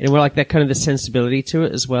 And we're like that kind of the sensibility to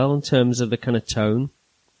it as well in terms of the kind of tone.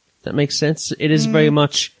 That makes sense. It is very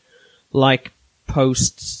much like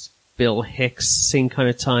post Bill Hicks, same kind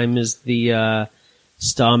of time as the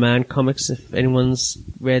Starman comics, if anyone's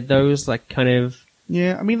read those, like kind of.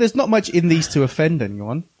 Yeah, I mean, there's not much in these to offend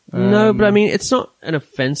anyone. No, but I mean, it's not an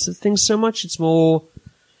offensive thing so much. It's more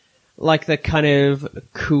like the kind of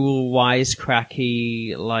cool,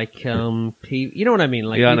 wisecracky, like, you know what I mean?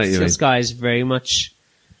 Like, yeah, I know what you mean. This guy is very much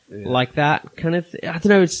like that kind of, I don't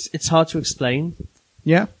know, it's hard to explain.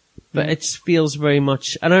 Yeah. But it feels very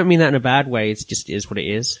much, I don't mean that in a bad way, it just is what it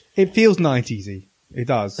is. It feels 90s-y. It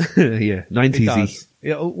does. Yeah, 90s-y. It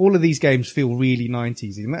does. All of these games feel really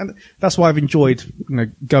 90s-y. And that's why I've enjoyed,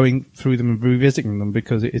 going through them and revisiting them,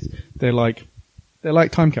 because they're like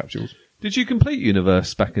time capsules. Did you complete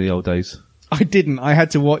Universe back in the old days? I didn't. I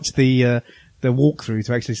had to watch the walkthrough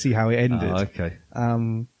to actually see how it ended. Oh, okay.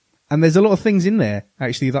 And there's a lot of things in there,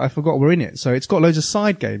 actually, that I forgot were in it. So it's got loads of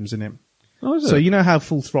side games in it. Oh, is it? So you know how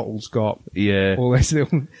Full Throttle's got all those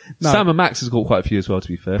little... No. Sam and Max has got quite a few as well, to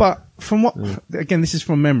be fair. But from what... Again, this is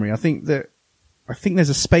from memory. I think there's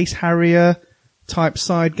a Space Harrier type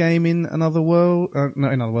side game in Another World. Not in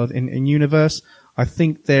Another World, in Universe. I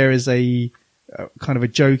think there is a kind of a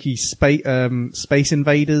jokey Space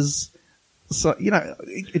Invaders. So,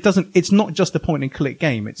 it's not just a point and click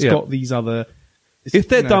game. It's got these other... If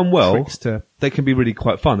they're done well, to... they can be really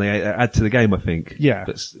quite fun. They add to the game, I think. Yeah.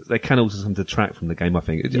 But they can also some detract from the game, I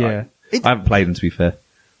think. Yeah. I haven't played them, to be fair,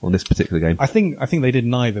 on this particular game. I think they did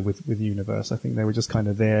neither with Universe. I think they were just kind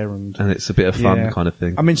of there and it's a bit of fun kind of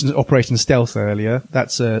thing. I mentioned Operation Stealth earlier.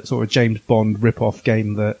 That's a sort of James Bond rip-off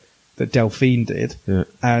game that Delphine did. Yeah.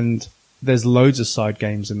 And there's loads of side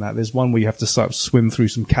games in that. There's one where you have to sort of swim through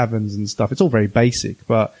some caverns and stuff. It's all very basic,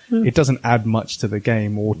 but it doesn't add much to the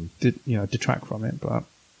game or detract from it. But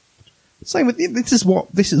same with this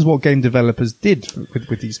is what game developers did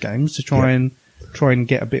with these games to try and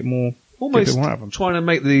get a bit more. Almost out of them. Trying to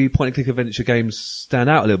make the point and click adventure games stand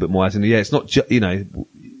out a little bit more. As in, it's not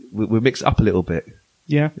we mix it up a little bit.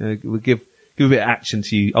 Yeah, we give a bit of action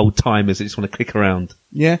to you old timers that just want to click around.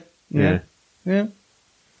 Yeah. But yeah,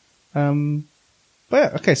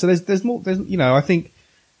 okay, so there's more, I think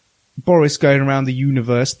Boris going around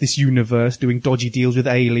this universe, doing dodgy deals with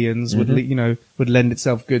aliens would lend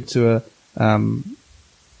itself good to a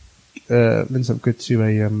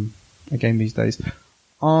game these days.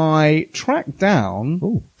 I tracked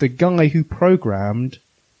down the guy who programmed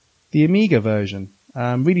the Amiga version.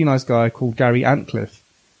 Really nice guy called Gary Antcliffe.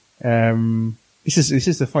 This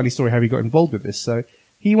is a funny story how he got involved with this. So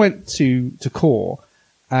he went to Core,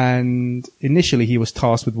 and initially he was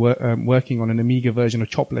tasked with working on an Amiga version of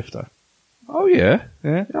Choplifter. Oh yeah,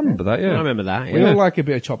 yeah, I remember that. Yeah, I remember that. Yeah. We all like a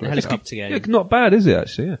bit of Choplifter. Helicopter game. Yeah, not bad, is it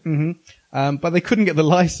actually? Yeah. Mm-hmm. But they couldn't get the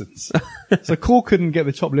license, so Core couldn't get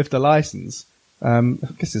the Choplifter license. I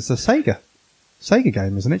guess it's a Sega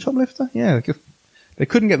game, isn't it? Choplifter? Yeah, they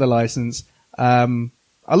couldn't get the license. A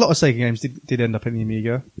lot of Sega games did end up in the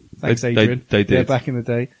Amiga. Thanks, Adrian. They did. Yeah, back in the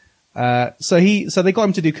day. So they got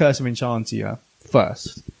him to do Curse of Enchantia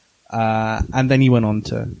first, and then he went on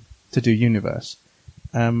to do Universe.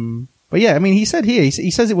 But yeah, I mean, he said here,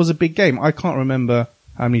 he says it was a big game. I can't remember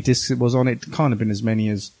how many discs it was on. It can't have been as many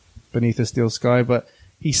as Beneath a Steel Sky, but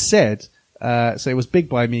he said, so it was big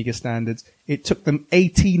by Amiga standards. It took them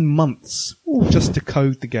 18 months just to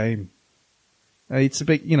code the game. It's a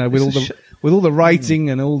big, with all the writing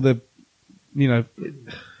and all the,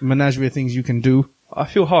 menagerie of things you can do I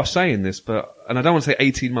feel harsh saying this, and I don't want to say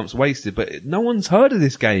 18 months wasted, but no one's heard of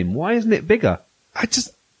this game. Why isn't it bigger? I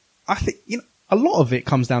think, a lot of it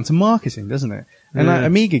comes down to marketing, doesn't it? And like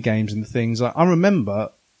Amiga games and things, like, I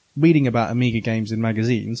remember reading about Amiga games in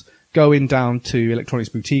magazines, going down to Electronics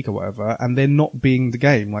Boutique or whatever, and there not being the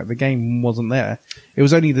game. Like, the game wasn't there. It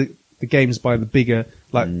was only the games by the bigger,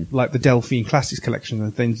 like the Delphine Classics collection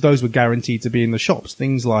and things. Those were guaranteed to be in the shops.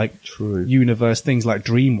 Things like Universe, things like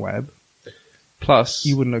Dreamweb. Plus,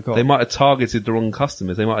 you wouldn't have got. They might have targeted the wrong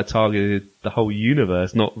customers. They might have targeted the whole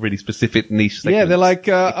universe, not really specific niche segments. Yeah, they're like,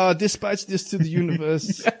 dispatch this to the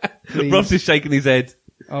universe. Please. Rob's is shaking his head.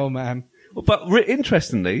 Oh, man. But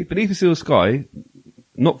interestingly, Beneath a Steel Sky,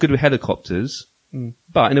 not good with helicopters,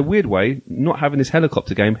 but in a weird way, not having this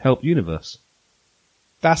helicopter game helped Universe.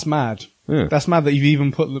 That's mad. Yeah. That's mad that you've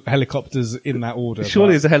even put helicopters in that order.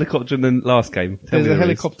 Surely there's a helicopter in the last game. There's a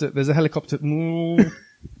helicopter. There's a helicopter.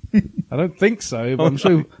 I don't think so, but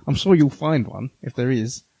I'm sure you'll find one if there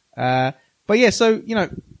is. But yeah, so,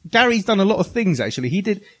 Gary's done a lot of things actually.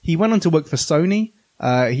 He went on to work for Sony.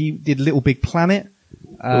 He did Little Big Planet.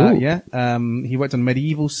 He worked on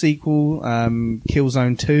Medieval sequel,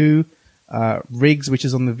 Killzone 2, Riggs, which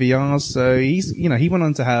is on the VRs. So he went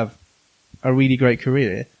on to have a really great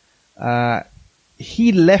career.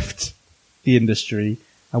 He left the industry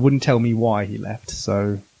and wouldn't tell me why he left.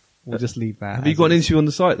 So we'll just leave that. Have you got an issue on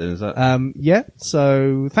the site then? Is that? Yeah.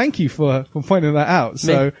 So thank you for pointing that out.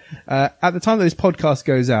 So, at the time that this podcast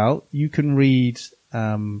goes out, you can read,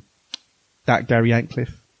 that Gary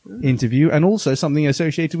Antcliffe interview and also something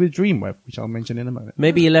associated with Dreamweb, which I'll mention in a moment.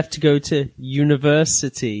 Maybe you left to go to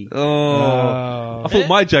university. Oh. I thought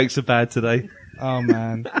my jokes are bad today. Oh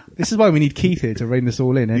man. This is why we need Keith here to rein this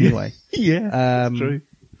all in anyway. Yeah. That's true.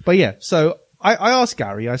 But yeah, so I asked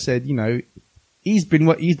Gary, I said,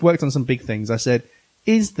 he's worked on some big things. I said,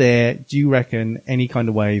 do you reckon any kind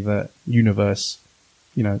of way that Universe,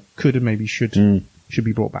 could and maybe should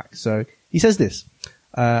be brought back? So he says this,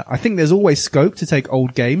 I think there's always scope to take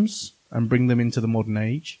old games and bring them into the modern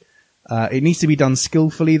age. It needs to be done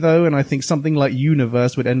skillfully though, and I think something like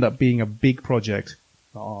Universe would end up being a big project.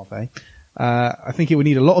 Not are they? I think it would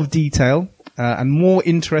need a lot of detail, and more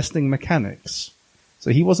interesting mechanics. So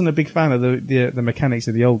he wasn't a big fan of the mechanics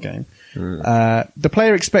of the old game. The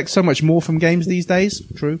player expects so much more from games these days.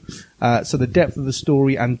 True. So the depth of the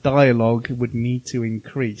story and dialogue would need to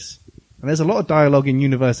increase. And there's a lot of dialogue in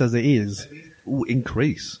Universe as it is. Ooh,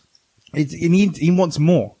 increase. He wants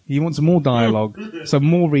more. He wants more dialogue. So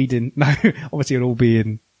more reading. No, obviously it'll all be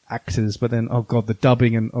in actors, but then, oh god, the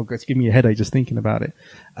dubbing and, oh god, it's giving me a headache just thinking about it.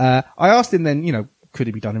 I asked him then, could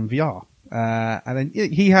it be done in VR? And then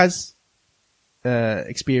he has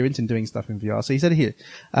experience in doing stuff in VR. So he said here,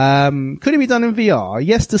 could it be done in VR?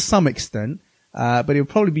 Yes, to some extent, but it would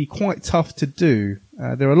probably be quite tough to do.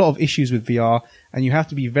 There are a lot of issues with VR, and you have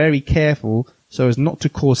to be very careful so as not to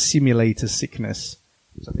cause simulator sickness.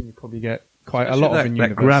 So I think you probably get quite a lot of in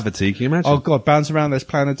Universe. That gravity, can you imagine? Oh god, bounce around those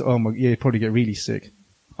planets. Oh my, yeah, you'd probably get really sick.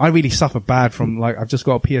 I really suffer bad from, I've just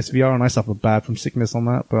got a PSVR and I suffer bad from sickness on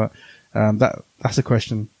that, but, that's a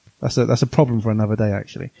question. That's a problem for another day,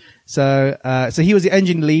 actually. So he was the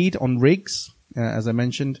engine lead on Riggs, as I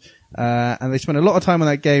mentioned, and they spent a lot of time on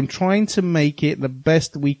that game trying to make it the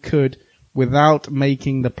best we could without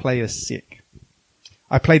making the player sick.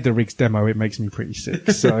 I played the Riggs demo, it makes me pretty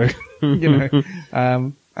sick, so,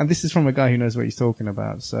 and this is from a guy who knows what he's talking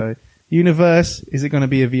about. So, Universe, is it going to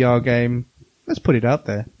be a VR game? Let's put it out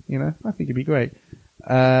there, I think it'd be great.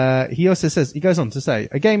 He goes on to say,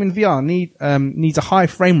 a game in VR needs a high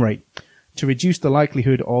frame rate to reduce the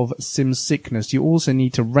likelihood of sim sickness. You also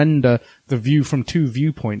need to render the view from 2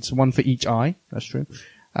 viewpoints, one for each eye. That's true.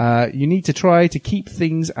 You need to try to keep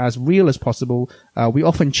things as real as possible. We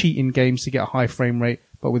often cheat in games to get a high frame rate,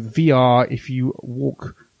 but with VR, if you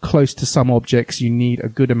walk close to some objects, you need a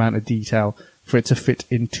good amount of detail for it to fit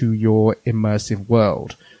into your immersive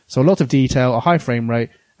world. So a lot of detail, a high frame rate,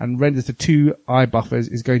 and render to 2 eye buffers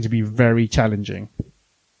is going to be very challenging.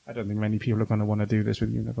 I don't think many people are going to want to do this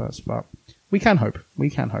with Universe, but we can hope.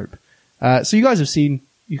 So you guys have seen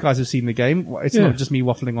the game. It's not just me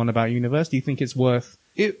waffling on about Universe. Do you think it's worth?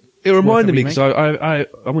 It reminded me, because I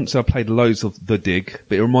wouldn't say I played loads of The Dig,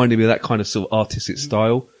 but it reminded me of that kind of sort of artistic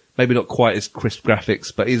style. Maybe not quite as crisp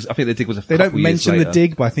graphics, but I think The Dig was a couple years later. They don't mention The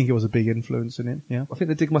Dig, but I think it was a big influence in it. Yeah, I think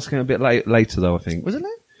The Dig must have come a bit later though. I think. Was it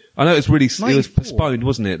late? I know it was postponed,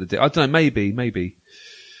 wasn't it? The Dig. I don't know. Maybe.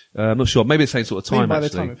 I'm not sure. Maybe the same sort of time. By actually.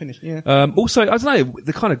 the time it finished, yeah. Also, I don't know.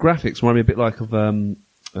 The kind of graphics remind me a bit like of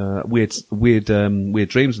Weird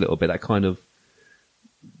Dreams a little bit. That kind of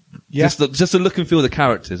Yeah. Just the look and feel of the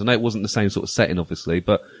characters. I know it wasn't the same sort of setting, obviously,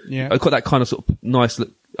 but Yeah. I got that kind of sort of nice look.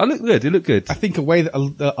 I look good. It looked good. I think a way that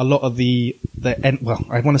a lot of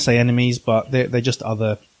I want to say enemies, but they're just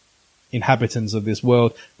other inhabitants of this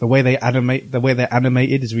world. The way they're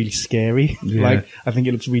animated is really scary. Yeah. Like, I think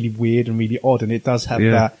it looks really weird and really odd, and it does have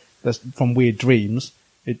that's from Weird Dreams.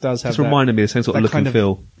 It does have It's reminding me of the same sort of that look and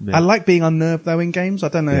feel. Yeah. I like being unnerved though in games. I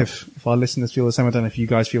don't know if our listeners feel the same. I don't know if you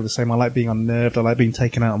guys feel the same. I like being unnerved. I like being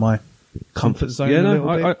taken out of my comfort zone. Yeah, a no,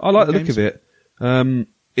 little bit I like the in look games. of it.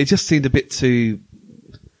 It just seemed a bit too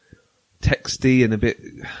texty and a bit,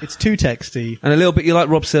 It's too texty. and a little bit. Like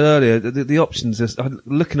Rob said earlier, the options.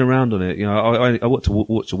 Looking around on it, you know, I want to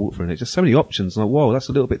watch a walkthrough, and it's just so many options. I'm like, whoa, that's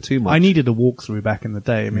a little bit too much. I needed a walkthrough back in the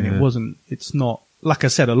day. I mean, Yeah. it's not, like I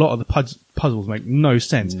said, a lot of the puzzles make no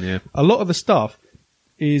sense. Yeah. A lot of the stuff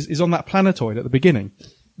is on that planetoid at the beginning,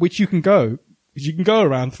 which you can go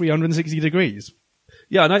around 360 degrees.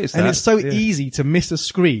 Yeah, I noticed that. And it's so Yeah. easy to miss a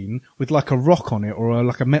screen with like a rock on it or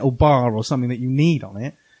like a metal bar or something that you need on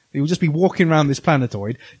it. You'll just be walking around this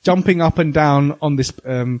planetoid, jumping up and down on this,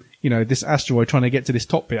 this asteroid trying to get to this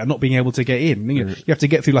top bit and not being able to get in. You have to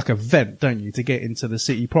get through like a vent, don't you, to get into the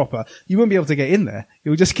city proper. You won't be able to get in there.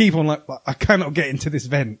 You'll just keep on like, I cannot get into this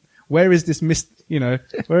vent. Where is this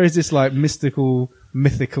where is this like mythical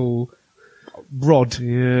rod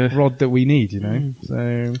that we need,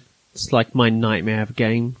 So It's like my nightmare of a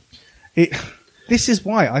game. this is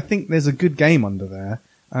why I think there's a good game under there.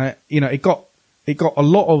 It got a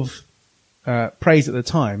lot of praise at the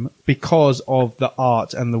time because of the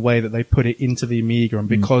art and the way that they put it into the Amiga, and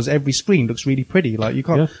because every screen looks really pretty. Like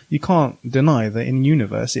you can't deny that in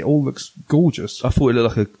universe it all looks gorgeous. I thought it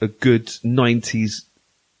looked like a good mid-90s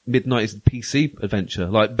PC adventure,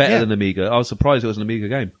 like better than Amiga. I was surprised it was an Amiga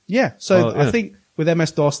game. Yeah, so Oh, yeah. I think with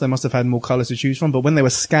MS-DOS they must have had more colours to choose from, but when they were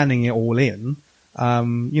scanning it all in,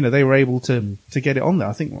 they were able to get it on there.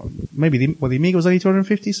 I think maybe the Amiga was only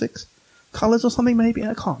 256 colours or something, maybe.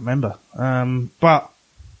 I can't remember. But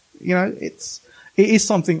it is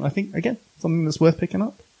something, I think, again, something that's worth picking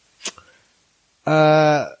up.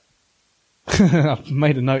 I've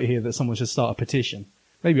made a note here that someone should start a petition.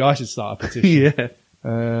 Maybe I should start a petition.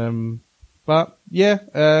 Yeah. But yeah,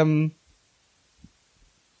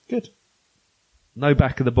 good. No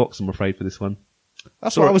back of the box, I'm afraid, for this one.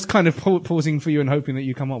 That's Sorry. what I was kind of pausing for you and hoping that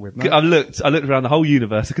you come up with. No? I looked around the whole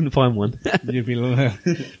universe. I couldn't find one. You'd be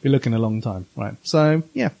looking a long time, right? So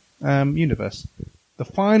yeah, universe. The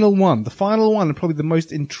final one, and probably the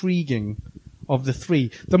most intriguing of the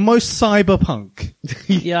three, the most cyberpunk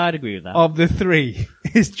Yeah, I'd agree with that. of the three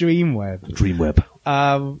is Dreamweb.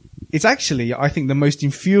 Dreamweb. It's actually, I think, the most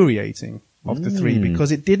infuriating of the three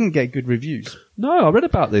because it didn't get good reviews. No, I read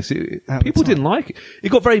about this. At the People time. didn't like it. It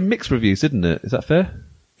got very mixed reviews, didn't it? Is that fair?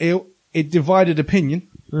 It divided opinion.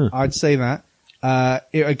 I'd say that.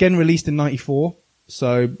 It again released in 94.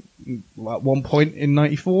 So at one point in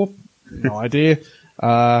 94, no idea.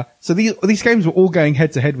 So these games were all going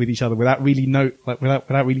head to head with each other without really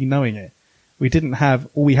knowing it.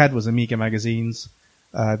 All we had was Amiga magazines.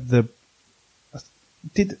 I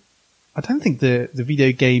don't think the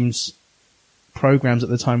video games programs at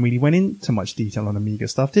the time really went into much detail on Amiga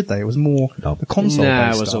stuff, did they? It was more the console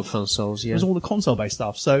based it was stuff. all consoles, yeah. It was all the console based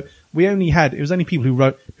stuff. So it was only people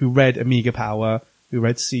who read Amiga Power, who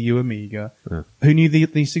read CU Amiga, who knew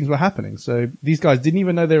these things were happening. So these guys didn't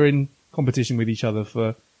even know they were in competition with each other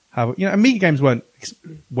for Amiga games weren't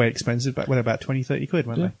way expensive, but about 20, 30 quid,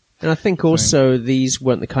 weren't they? And I think also these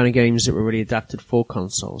weren't the kind of games that were really adapted for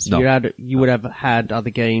consoles. No. You would have had other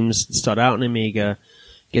games that start out on Amiga,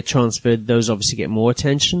 get transferred, those obviously get more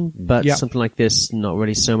attention, but something like this, not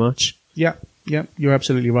really so much. Yeah, you're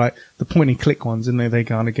absolutely right. The point and click ones, and they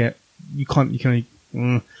kind of get, you can only,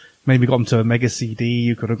 maybe got them to a Mega CD,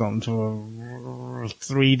 you could have gotten to a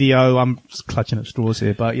 3DO, I'm just clutching at straws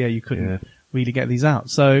here, but yeah, you couldn't really get these out.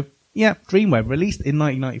 So, yeah, Dreamweb, released in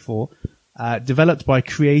 1994, developed by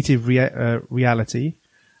Creative Reality.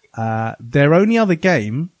 Their only other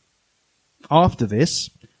game after this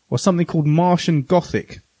was something called Martian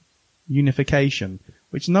Gothic Unification,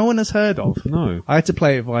 which no one has heard of. No. I had to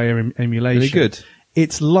play it via emulation. Really good.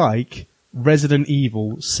 It's like Resident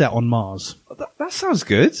Evil set on Mars. That sounds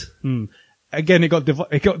good. Again, it got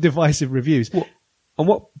divisive reviews. What, on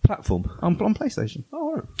what platform? On PlayStation.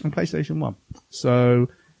 Oh, right. On PlayStation 1. So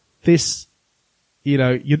this,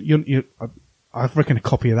 I reckon a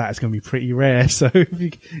copy of that is going to be pretty rare. So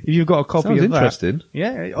if you've got a copy Sounds of that, interesting.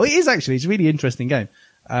 yeah, it is actually. It's a really interesting game.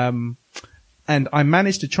 And I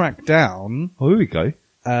managed to track down Oh, here we go.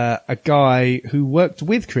 a guy who worked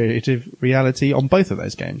with Creative Reality on both of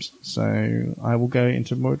those games. So I will go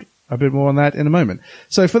into more a bit more on that in a moment.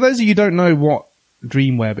 So for those of you who don't know what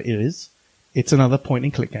Dreamweb is, it's another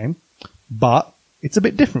point-and-click game, but it's a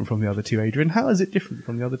bit different from the other two, Adrian. How is it different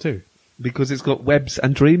from the other two? Because it's got webs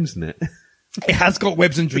and dreams in it. It has got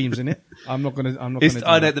webs and dreams in it. I'm not gonna.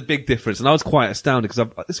 I know the big difference, and I was quite astounded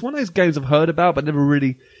because it's one of those games I've heard about, but never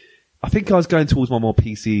really. I think I was going towards my more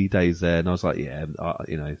PC days there, and I was like,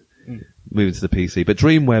 moving to the PC. But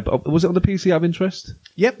Dreamweb, was it on the PC out of interest?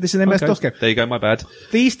 Yep, this is an MS-DOS game. There you go, my bad.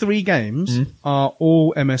 These three games are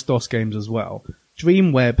all MS-DOS games as well.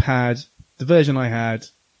 Dreamweb had, the version I had,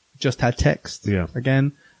 just had text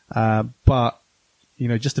again. But,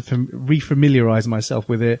 just to refamiliarize myself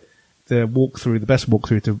with it, the best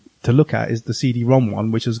walkthrough to look at is the CD-ROM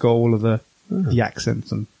one, which has got all of the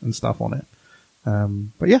accents and stuff on it.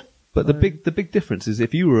 But yeah. But the big difference is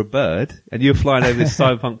if you were a bird and you were flying over this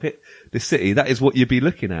cyberpunk this city, that is what you'd be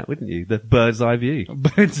looking at, wouldn't you? The bird's eye view.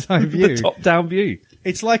 Bird's eye view. The top-down view.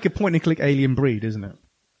 It's like a point-and-click Alien Breed, isn't it?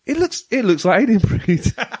 It looks like Alien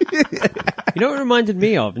Breed. You know what it reminded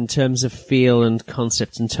me of in terms of feel and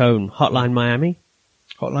concept and tone? Hotline Miami.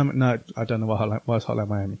 No, I don't know what Hotline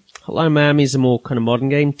Miami. Hotline Miami is a more kind of modern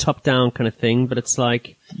game, top-down kind of thing, but it's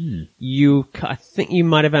like I think you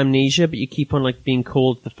might have amnesia, but you keep on like being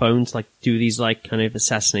called to the phone to like do these like kind of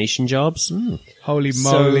assassination jobs. Holy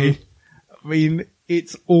moly! I mean,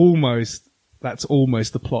 that's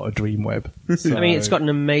almost the plot of Dreamweb. So, I mean, it's got an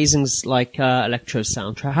amazing like electro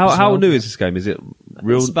soundtrack. How new is this game? Is it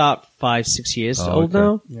real? It's about 5-6 years old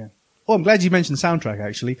now. Yeah. Oh, I'm glad you mentioned soundtrack.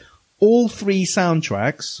 Actually, all three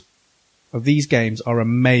soundtracks of these games are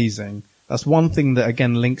amazing. That's one thing that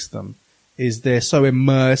again links them, is they're so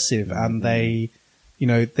immersive and they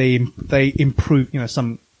improve.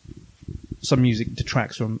 Some music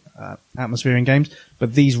detracts from atmosphere in games,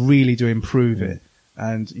 but these really do improve it.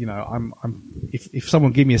 And if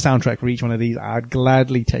someone give me a soundtrack for each one of these, I'd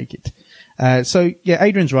gladly take it. So yeah,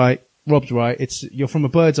 Adrian's right, Rob's right. You're from a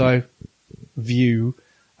bird's eye view.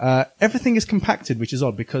 Everything is compacted, which is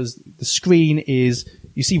odd because the screen is,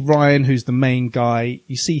 you see Ryan, who's the main guy,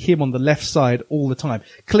 you see him on the left side all the time.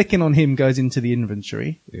 Clicking on him goes into the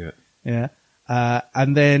inventory. Yeah. Yeah.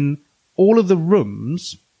 And then all of the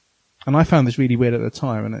rooms, and I found this really weird at the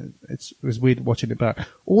time, and it was weird watching it back.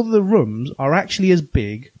 All of the rooms are actually as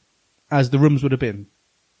big as the rooms would have been.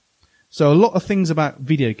 So a lot of things about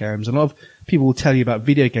video games, a lot of people will tell you about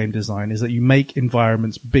video game design is that you make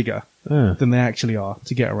environments bigger than they actually are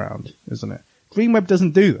to get around, isn't it? Dreamweb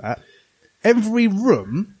doesn't do that. Every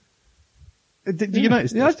room, did you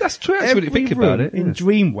notice this? Yeah, that's true. That's when you think about it. In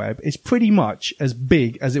Dreamweb is pretty much as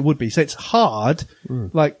big as it would be. So it's hard,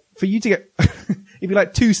 like, for you to get, it'd be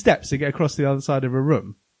like 2 steps to get across the other side of a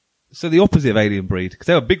room. So the opposite of Alien Breed, because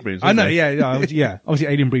they were big rooms. I know, they? yeah. Obviously,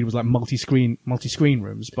 Alien Breed was like multi-screen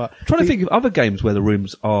rooms, but I'm trying to think of other games where the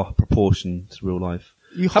rooms are proportioned to real life.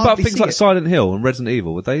 How about hardly things see like it. Silent Hill and Resident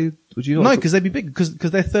Evil? Would you not? No, because they'd be big,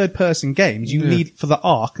 because they're third-person games. You need, for the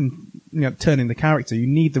arc and turning the character, you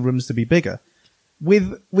need the rooms to be bigger.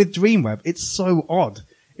 With Dreamweb, it's so odd.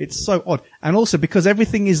 It's so odd, and also because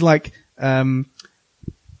everything is like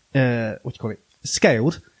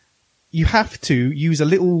scaled, you have to use a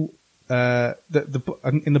little. In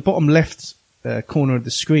the bottom left corner of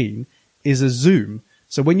the screen is a zoom.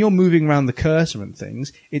 So when you're moving around the cursor and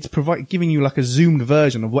things, it's giving you like a zoomed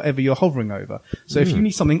version of whatever you're hovering over. So if you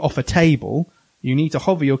need something off a table, you need to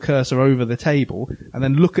hover your cursor over the table and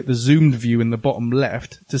then look at the zoomed view in the bottom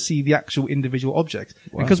left to see the actual individual object.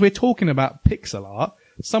 Wow. Because we're talking about pixel art,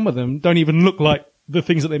 some of them don't even look like the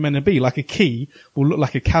things that they're meant to be. Like a key will look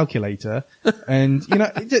like a calculator, and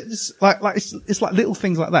it's like little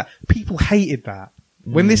things like that. People hated that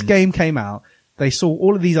when this game came out. They saw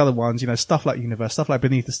all of these other ones, stuff like Universe, stuff like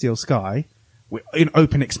Beneath the Steel Sky,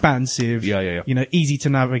 open, expansive, easy to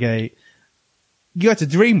navigate. You go to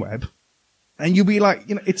Dreamweb, and you'll be like,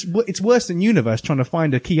 it's worse than Universe trying to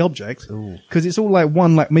find a key object because it's all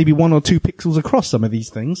like maybe 1 or 2 pixels across some of these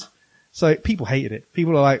things. So people hated it.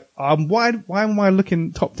 People are like, why am I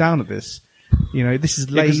looking top down at this? This is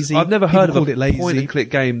lazy. I've never heard of it a lazy. point and click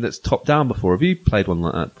game that's top down before. Have you played one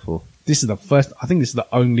like that before? This is I think this is the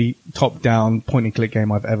only top down point and click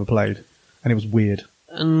game I've ever played. And it was weird.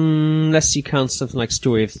 Unless you count something like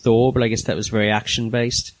Story of Thor, but I guess that was very action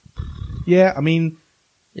based. Yeah, I mean,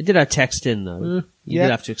 it did have text in though. You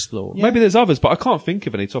did have to explore. Maybe there's others, but I can't think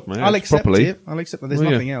of any top of my head. I'll accept properly. it. I'll accept that there's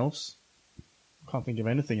nothing else. Can't think of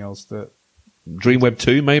anything else that. Dreamweb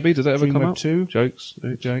 2, maybe? Does that ever come Dreamweb out? 2? Jokes.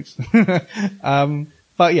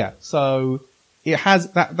 But yeah, so it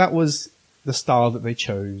has that was the style that they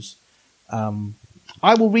chose.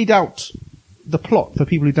 I will read out the plot for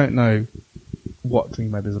people who don't know what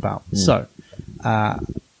Dreamweb is about. So,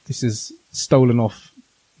 the this is stolen off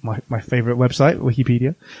my favorite website,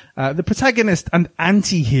 Wikipedia. The protagonist and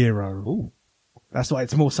anti-hero. Ooh. That's why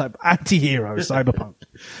it's more anti-hero, cyberpunk.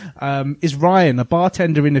 Is Ryan, a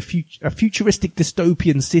bartender in a futuristic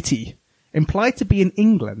dystopian city, implied to be in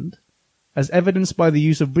England, as evidenced by the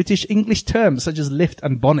use of British English terms such as lift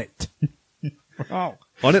and bonnet. Wow.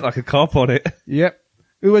 On it like a car bonnet. Yep.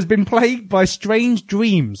 Who has been plagued by strange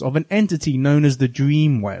dreams of an entity known as the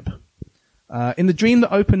Dreamweb. In the dream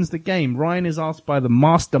that opens the game, Ryan is asked by the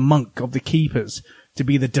master monk of the Keepers to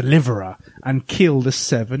be the deliverer and kill the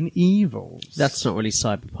 7 evils. That's not really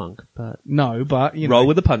cyberpunk, but No, but, you know. Roll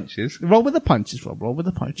with the punches. Roll with the punches, Rob. Roll with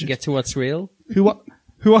the punches. get to what's real. Who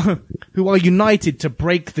are united to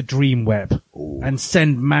break the dream web and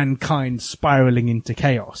send mankind spiraling into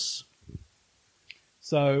chaos.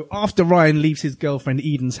 So after Ryan leaves his girlfriend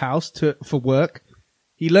Eden's house for work,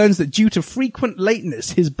 he learns that due to frequent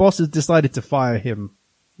lateness, his boss has decided to fire him.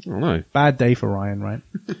 Oh no. Bad day for Ryan, right?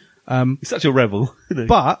 He's such a rebel. Isn't he?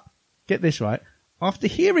 But, get this right, after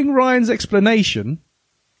hearing Ryan's explanation,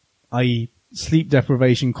 i.e. sleep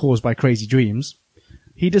deprivation caused by crazy dreams,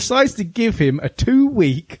 he decides to give him a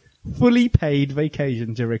 2-week, fully paid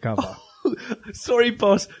vacation to recover. Sorry,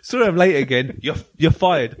 boss. Sorry I'm late again. You're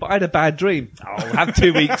fired. But I had a bad dream. Oh, have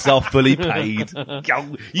 2 weeks off, fully paid.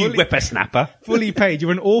 You whippersnapper. Fully paid.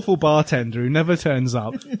 You're an awful bartender who never turns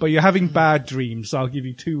up, but you're having bad dreams, so I'll give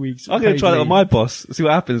you 2 weeks. I'm going to try that on my boss. See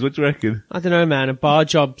what happens. What do you reckon? I don't know, man. A bar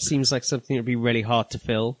job seems like something that'd be really hard to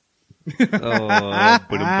fill.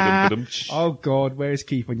 Oh God, where is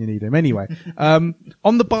Keith when you need him? Anyway, on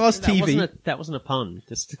the bar's TV. That wasn't a pun.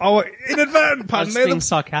 Just Inadvertent I pun. was being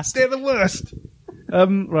sarcastic. They're the worst.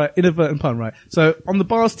 Right, inadvertent pun, right. So, on the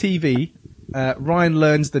bar's TV, Ryan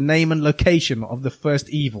learns the name and location of the first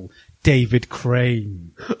evil, David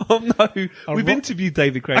Crane. Oh no. We've interviewed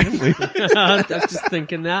David Crane, haven't we? I was just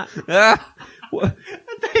thinking that.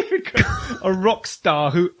 A rock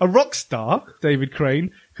star, David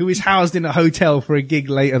Crane, who is housed in a hotel for a gig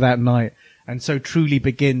later that night. And so truly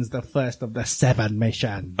begins the first of the 7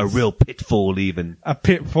 missions. A real pitfall, even. A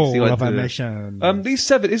pitfall See what of I a do there? mission. These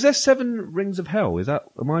 7, is there 7 rings of hell?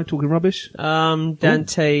 Am I talking rubbish? Dante's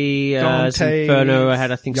Dante's Inferno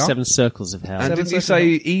had, I think, yeah. 7 circles of hell. And Seven did you circles say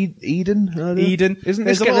Eden? Eden. Isn't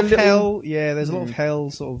There's this a lot getting of hell. Yeah, there's a lot of hell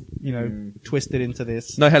sort of, twisted into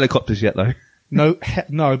this. No helicopters yet, though. No,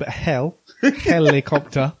 but hell.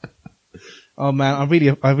 Helicopter. Oh man, I'm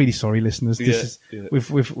really sorry, listeners. This Yeah, is,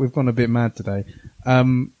 we've gone a bit mad today.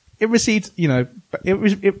 It received, I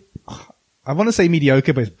want to say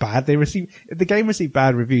mediocre, but it's bad. The game received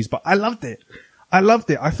bad reviews, but I loved it. I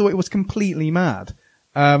thought it was completely mad.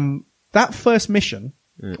 That first mission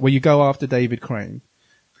where you go after David Crane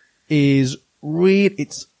is really,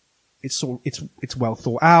 it's well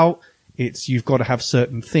thought out. You've got to have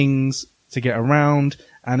certain things to get around,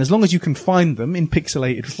 and as long as you can find them in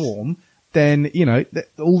pixelated form, then,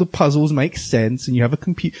 all the puzzles make sense, and you have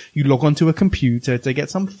you log onto a computer to get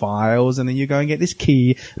some files, and then you go and get this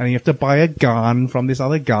key, and then you have to buy a gun from this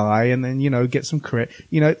other guy, and then, get some credit.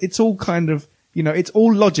 It's all kind of, it's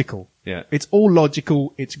all logical. Yeah. It's all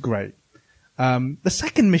logical. It's great. The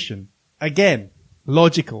second mission, again,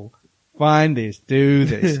 logical. Find this, do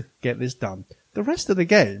this, get this done. The rest of the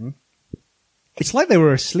game, it's like they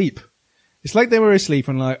were asleep. It's like they were asleep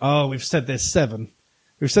and like, oh, we've said there's 7.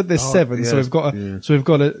 We've said there's 7, so we've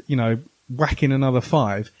got to, whack in another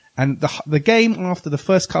 5. And the game after the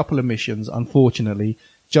first couple of missions, unfortunately,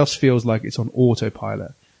 just feels like it's on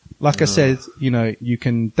autopilot. Like I said, you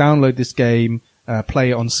can download this game,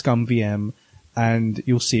 play it on ScumVM, and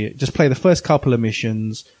you'll see it. Just play the first couple of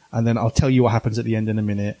missions, and then I'll tell you what happens at the end in a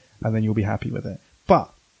minute, and then you'll be happy with it.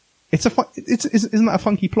 But isn't that a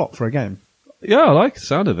funky plot for a game? Yeah, I like the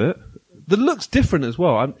sound of it. The look's different as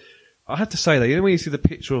well. I have to say that, when you see the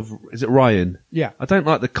picture of, is it Ryan? Yeah. I don't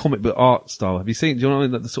like the comic book art style. Have you seen, do you know what I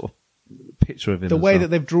mean? Like the sort of picture of him. The and way stuff. that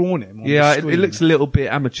they've drawn him. On Yeah, the it screen. looks a little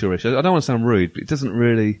bit amateurish. I don't want to sound rude, but it doesn't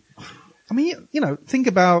really. I mean, think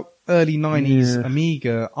about early 90s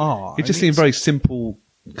Amiga art. It just seemed very simple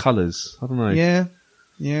colours. I don't know. Yeah,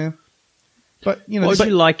 yeah. But, What would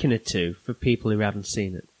you liken it to for people who haven't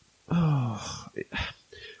seen it? I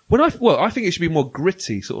think it should be more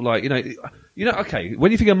gritty, sort of like, okay,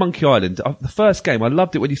 when you think of Monkey Island, the first game, I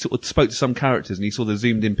loved it when you sort of spoke to some characters and you saw the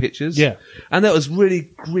zoomed in pictures. Yeah. And that was really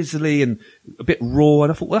grisly and a bit raw,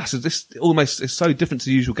 and I thought, well, it's so different to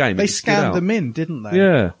the usual game. they It stood scanned out. them in, didn't they?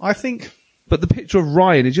 Yeah. I think... But the picture of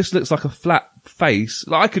Ryan, it just looks like a flat face.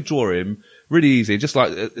 Like, I could draw him really easy, just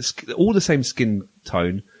like all the same skin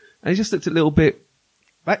tone, and he just looked a little bit,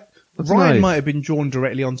 Like don't Ryan know. might have been drawn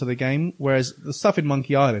directly onto the game, whereas the stuff in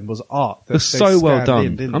Monkey Island was art. That It's they so well scanned done.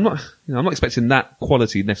 in, didn't I'm they? not, I'm not expecting that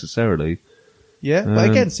quality necessarily. Yeah, but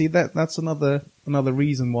again, see that's another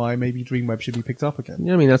reason why maybe Dreamweb should be picked up again.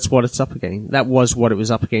 Yeah, I mean, that's what it's up against. That was what it was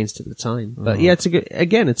up against at the time. But yeah, it's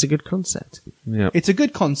a good concept. Yeah. It's a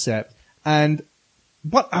good concept, and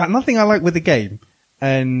what another thing I like with the game,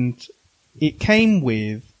 and it came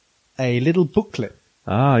with a little booklet.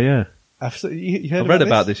 Ah, yeah. You heard I've read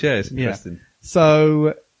about this. Yeah, it's Yeah. interesting.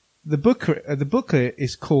 So the booklet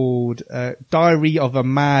is called Diary of a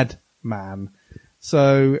Mad Man.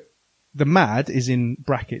 So the mad is in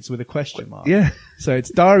brackets with a question mark. Yeah. So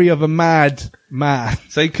it's Diary of a Mad Man.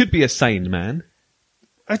 So he could be a sane man.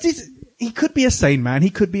 He could be a sane man.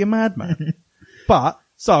 He could be a madman. But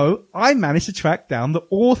so I managed to track down the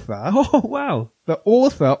author. Oh, wow. The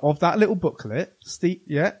author of that little booklet. Steve.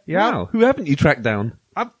 Yeah. Wow. Who haven't you tracked down?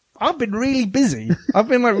 I've been really busy. I've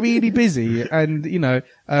been like really busy, and you know,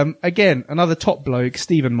 again, another top bloke,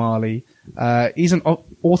 Stephen Marley. He's an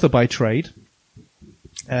author by trade,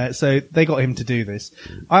 so they got him to do this.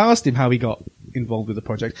 I asked him how he got involved with the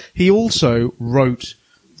project. He also wrote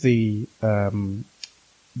the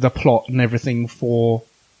plot and everything for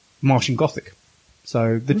Martian Gothic.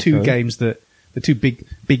 So the two games the two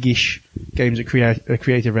big-ish games that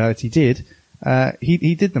Creative Reality did,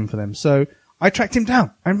 he did them for them. So I tracked him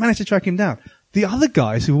down. I managed to track him down. The other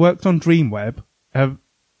guys who worked on Dreamweb have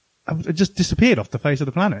just disappeared off the face of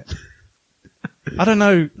the planet. I don't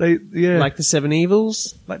know. Like the Seven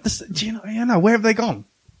Evils? Like this, do you know, where have they gone?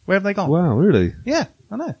 Where have they gone? Wow, really? Yeah,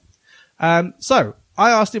 I know. So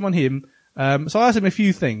I asked him on him. So I asked him a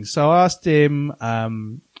few things. So I asked him,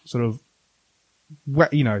 sort of,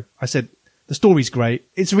 I said, the story's great.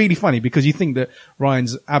 It's really funny because you think that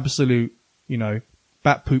Ryan's absolute,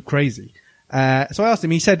 bat poop crazy. So I asked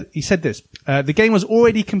him, he said this, the game was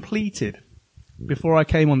already completed before I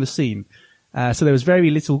came on the scene. So there was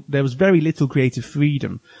very little creative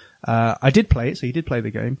freedom. I did play it, so he did play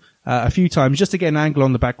the game, a few times just to get an angle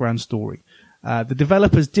on the background story. The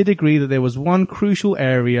developers did agree that there was one crucial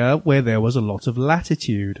area where there was a lot of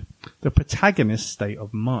latitude, the protagonist's state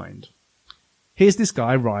of mind. Here's this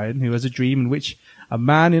guy, Ryan, who has a dream in which a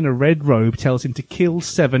man in a red robe tells him to kill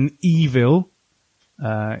 7 evil,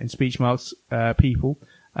 in speech marks, people,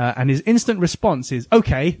 and his instant response is,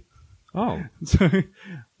 okay. Oh. So,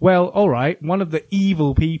 well, alright, one of the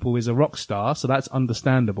evil people is a rock star, so that's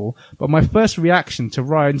understandable, but my first reaction to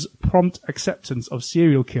Ryan's prompt acceptance of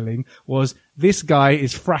serial killing was, this guy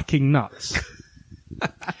is fracking nuts.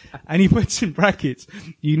 And he puts in brackets,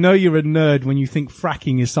 you're a nerd when you think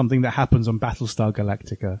fracking is something that happens on Battlestar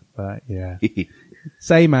Galactica. But yeah.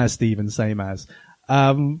 Same as, Stephen, same as.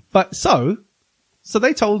 But so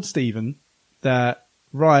they told Stephen that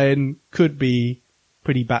Ryan could be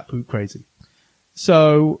pretty bat poop crazy.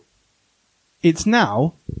 So it's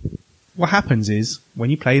now, what happens is when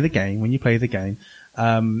you play the game, and when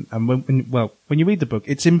you read the book,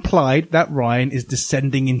 it's implied that Ryan is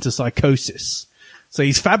descending into psychosis. So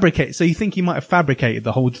so you think he might have fabricated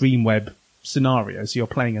the whole Dreamweb scenario, so you're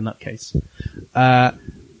playing a nutcase.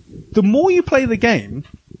 The more you play the game,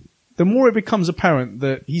 the more it becomes apparent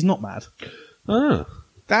that he's not mad. Ah.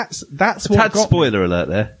 That's what got spoiler alert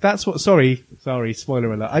there. That's what, sorry,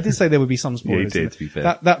 spoiler alert. I did say there would be some spoilers. Yeah, you did, to be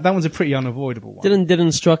fair. That one's a pretty unavoidable one. Did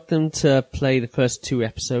instruct them to play the first 2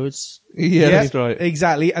 episodes. Yeah, that's right.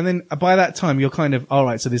 Exactly. And then by that time, you're kind of,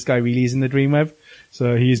 alright, so this guy really is in the Dreamweb.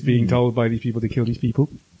 So he is being told by these people to kill these people.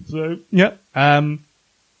 So, yeah. There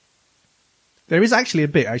is actually a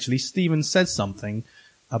bit, Stephen says something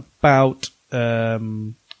about,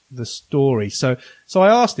 the story. So I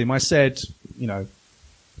asked him, I said,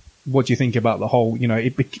 what do you think about the whole,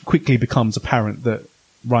 it quickly becomes apparent that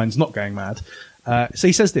Ryan's not going mad. So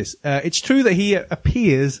he says this, it's true that he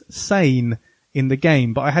appears sane in the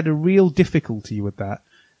game, but I had a real difficulty with that.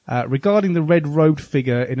 Regarding the red-robed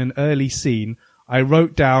figure in an early scene, I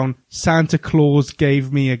wrote down, Santa Claus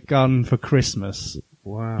gave me a gun for Christmas.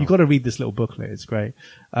 Wow. You got to read this little booklet. It's great.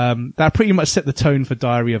 That pretty much set the tone for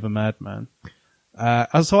Diary of a Madman.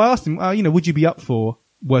 So I asked him, would you be up for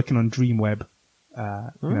working on Dreamweb,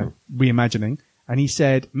 reimagining? And he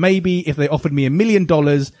said, maybe if they offered me $1 million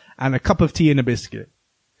and a cup of tea and a biscuit.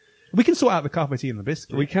 We can sort out the cup of tea and the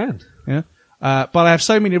biscuit. We can. Yeah. But I have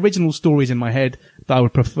so many original stories in my head that I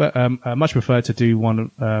would much prefer to do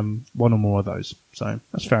one or more of those. So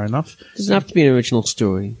that's fair enough. It doesn't have to be an original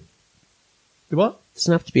story. The what? It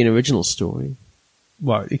doesn't have to be an original story.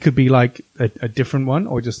 Well, it could be like a different one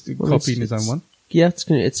or just copying his own one. Yeah, it's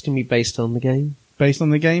gonna be based on the game. Based on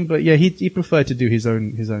the game, but yeah, he preferred to do his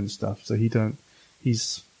own stuff. So he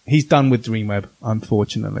he's done with Dreamweb,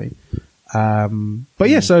 unfortunately. But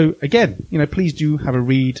yeah, so again, please do have a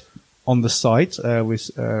read on the site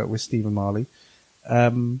with Stephen Marley.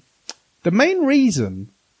 The main reason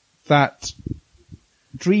that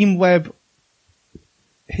Dreamweb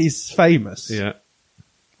is famous,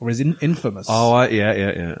 or is infamous,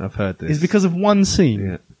 yeah, I've heard this. is because of one scene.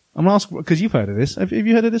 Yeah. I'm gonna ask because you've heard of this. Have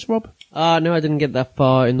you heard of this, Rob? No, I didn't get that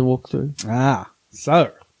far in the walkthrough.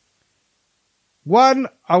 So one,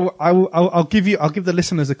 I'll give the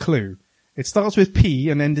listeners a clue. It starts with P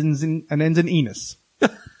and ends in Enos.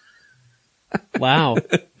 Wow.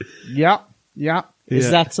 Yeah.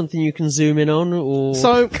 Is that something you can zoom in on, or?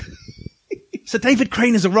 So David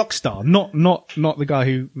Crane is a rock star, not the guy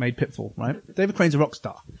who made Pitfall, right? David Crane's a rock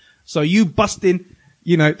star. So you bust in,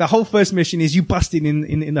 the whole first mission is you bust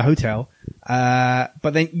in the hotel,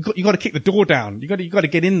 but then you got to kick the door down. You got to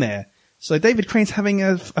get in there. So David Crane's having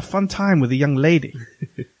a fun time with a young lady.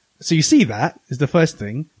 So you see that is the first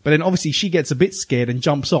thing, but then obviously she gets a bit scared and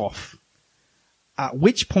jumps off. At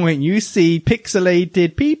which point you see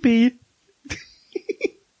pixelated pee-pee.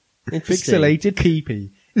 Pixelated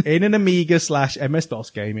pee-pee in an Amiga /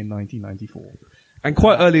 MS-DOS game in 1994. And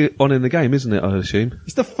quite early on in the game, isn't it, I assume?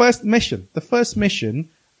 It's the first mission. The first mission,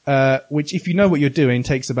 which if you know what you're doing,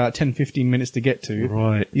 takes about 10-15 minutes to get to.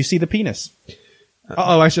 Right. You see the penis.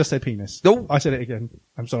 I just said penis. No. I said it again.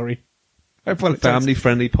 I'm sorry. I apologize.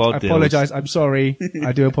 Family-friendly pod. I apologize. I'm sorry.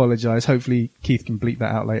 I do apologize. Hopefully Keith can bleep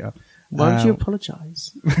that out later. Why don't you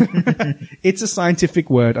apologize? It's a scientific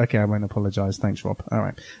word. Okay, I won't apologize. Thanks, Rob. All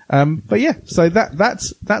right. But yeah, so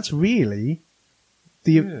that's really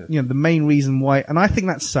the main reason why, and I think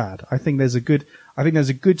that's sad. I think there's a good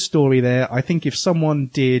story there. I think if someone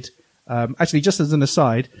did, actually, just as an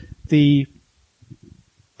aside, the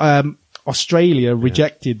Australia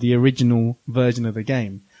rejected the original version of the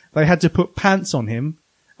game. They had to put pants on him,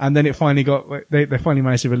 and then it finally they finally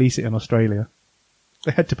managed to release it in Australia.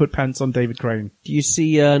 They had to put pants on David Crane. Do you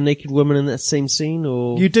see a naked woman in that same scene,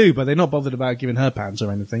 or? You do, but they're not bothered about giving her pants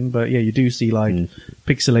or anything. But yeah, you do see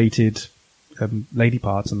pixelated lady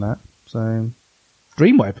parts and that. So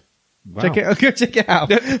Dreamweb. Wow. Check it out.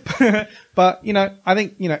 But I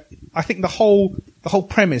think the whole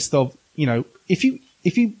premise of if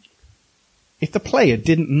the player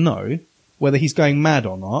didn't know whether he's going mad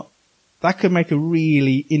or not, that could make a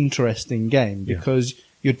really interesting game because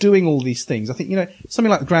you're doing all these things. I think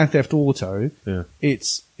something like Grand Theft Auto. Yeah.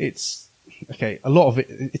 It's okay. A lot of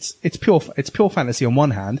it's pure fantasy on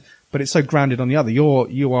one hand, but it's so grounded on the other.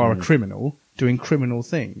 You are a criminal doing criminal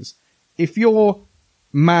things. If you're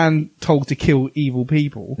man told to kill evil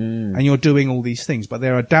people and you're doing all these things, but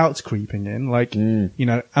there are doubts creeping in, like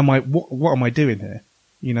what am I doing here?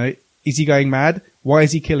 Is he going mad? Why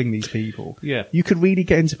is he killing these people? Yeah. You could really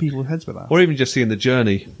get into people's heads with that. Or even just seeing the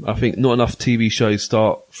journey. I think not enough TV shows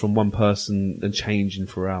start from one person and changing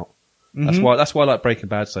throughout. Mm-hmm. That's why I like Breaking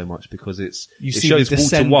Bad so much, because it shows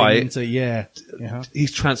Walter White,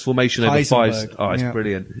 his transformation over Heisenberg. 5. Oh, it's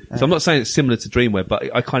brilliant. So I'm not saying it's similar to Dreamweb,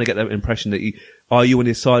 but I kind of get that impression that are you on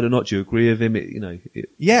his side or not? Do you agree with him?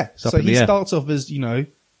 So he starts off as,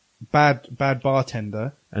 bad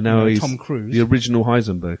bartender. And now he's Tom Cruise, the original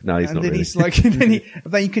Heisenberg. No, he's and not. Then really. he's like,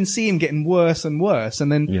 then you can see him getting worse and worse, and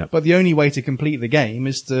then, but the only way to complete the game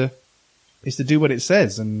is to do what it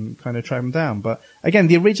says and kind of track him down. But again,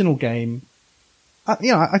 the original game,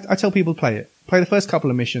 I tell people to play it. Play the first couple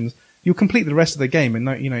of missions. You'll complete the rest of the game, and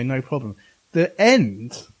no problem. The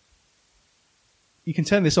end. You can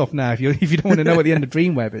turn this off now if you don't want to know what the end of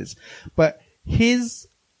Dreamweb is. But his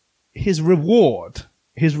reward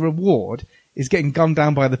is getting gunned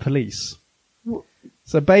down by the police.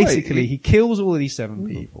 So basically, he kills all of these 7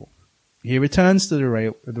 people. He returns to the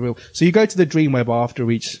real. So you go to the Dreamweb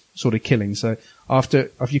after each sort of killing. So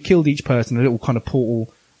after you killed each person, a little kind of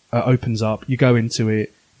portal opens up. You go into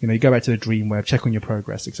it. You go back to the Dreamweb, check on your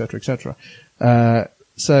progress, etc., etc.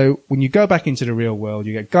 So when you go back into the real world,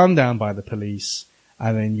 you get gunned down by the police,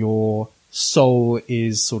 and then your soul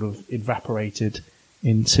is sort of evaporated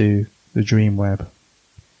into the Dreamweb.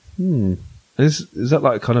 Is that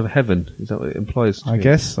like kind of heaven? Is that what it implies? I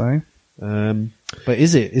guess so. But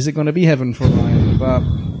is it? Is it going to be heaven for Ryan? But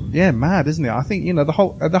yeah, mad, isn't it? I think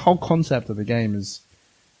the whole concept of the game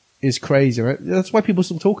is crazy. Right? That's why people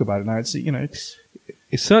still talk about it now. It's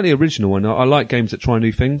certainly original, and I like games that try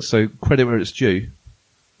new things. So credit where it's due.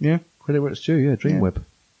 Yeah, credit where it's due. Yeah, Dreamweb.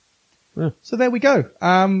 Yeah. So there we go.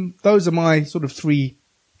 Those are my sort of three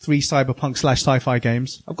cyberpunk / sci-fi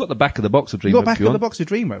games. I've got the back of the box of Dreamweb. You've got back of the box of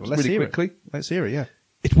Dreamweb. Let's really hear quickly. It. Let's hear it, yeah.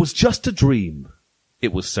 It was just a dream.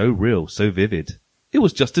 It was so real, so vivid. It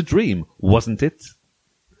was just a dream, wasn't it?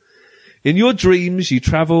 In your dreams, you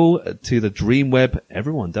travel to the dream web.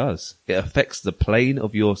 Everyone does. It affects the plane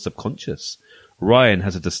of your subconscious. Ryan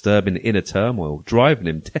has a disturbing inner turmoil, driving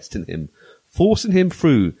him, testing him, forcing him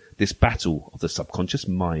through this battle of the subconscious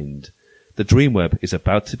mind. The dream web is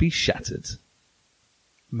about to be shattered.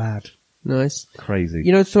 Mad. Nice. Crazy.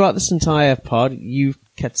 You know, throughout this entire pod, you've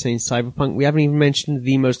kept saying Cyberpunk. We haven't even mentioned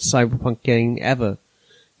the most Cyberpunk game ever,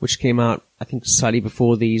 which came out, I think, slightly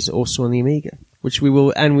before these, also on the Amiga, which we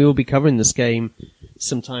will be covering this game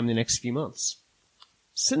sometime in the next few months.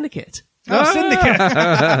 Syndicate. Oh,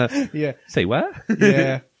 Syndicate. Yeah. Say what?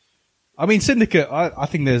 Yeah. I mean, Syndicate, I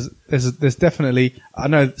think there's definitely, I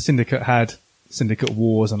know Syndicate had Syndicate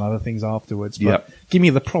Wars and other things afterwards, but Yep. give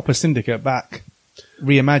me the proper Syndicate back,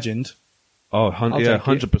 reimagined. Oh, I'll yeah,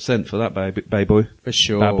 take it. 100% for that, baby boy. For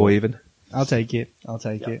sure. Bad boy even. I'll take it.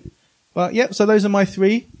 But yeah, so those are my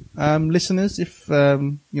three. Listeners, if,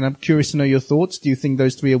 curious to know your thoughts. Do you think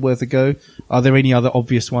those three are worth a go? Are there any other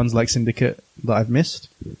obvious ones like Syndicate that I've missed?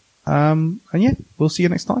 And yeah, we'll see you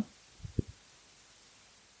next time.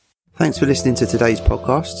 Thanks for listening to today's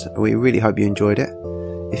podcast. We really hope you enjoyed it.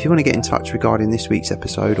 If you want to get in touch regarding this week's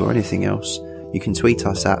episode or anything else, you can tweet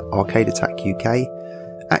us at Arcade Attack UK,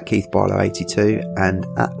 at Keith Barlow 82, and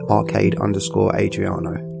at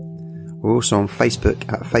Arcade_Adriano. We're also on Facebook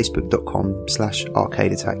at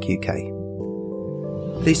facebook.com/Arcade Attack UK.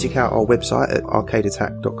 Please check out our website at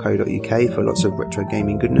arcadeattack.co.uk for lots of retro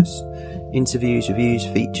gaming goodness, interviews, reviews,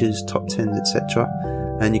 features, top 10s, etc.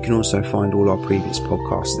 And you can also find all our previous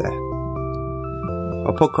podcasts there.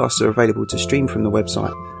 Our podcasts are available to stream from the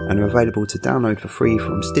website and are available to download for free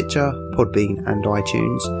from Stitcher, Podbean and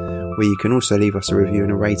iTunes, where you can also leave us a review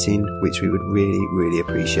and a rating, which we would really, really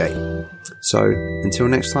appreciate. So, until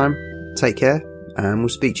next time, take care and we'll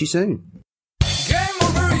speak to you soon.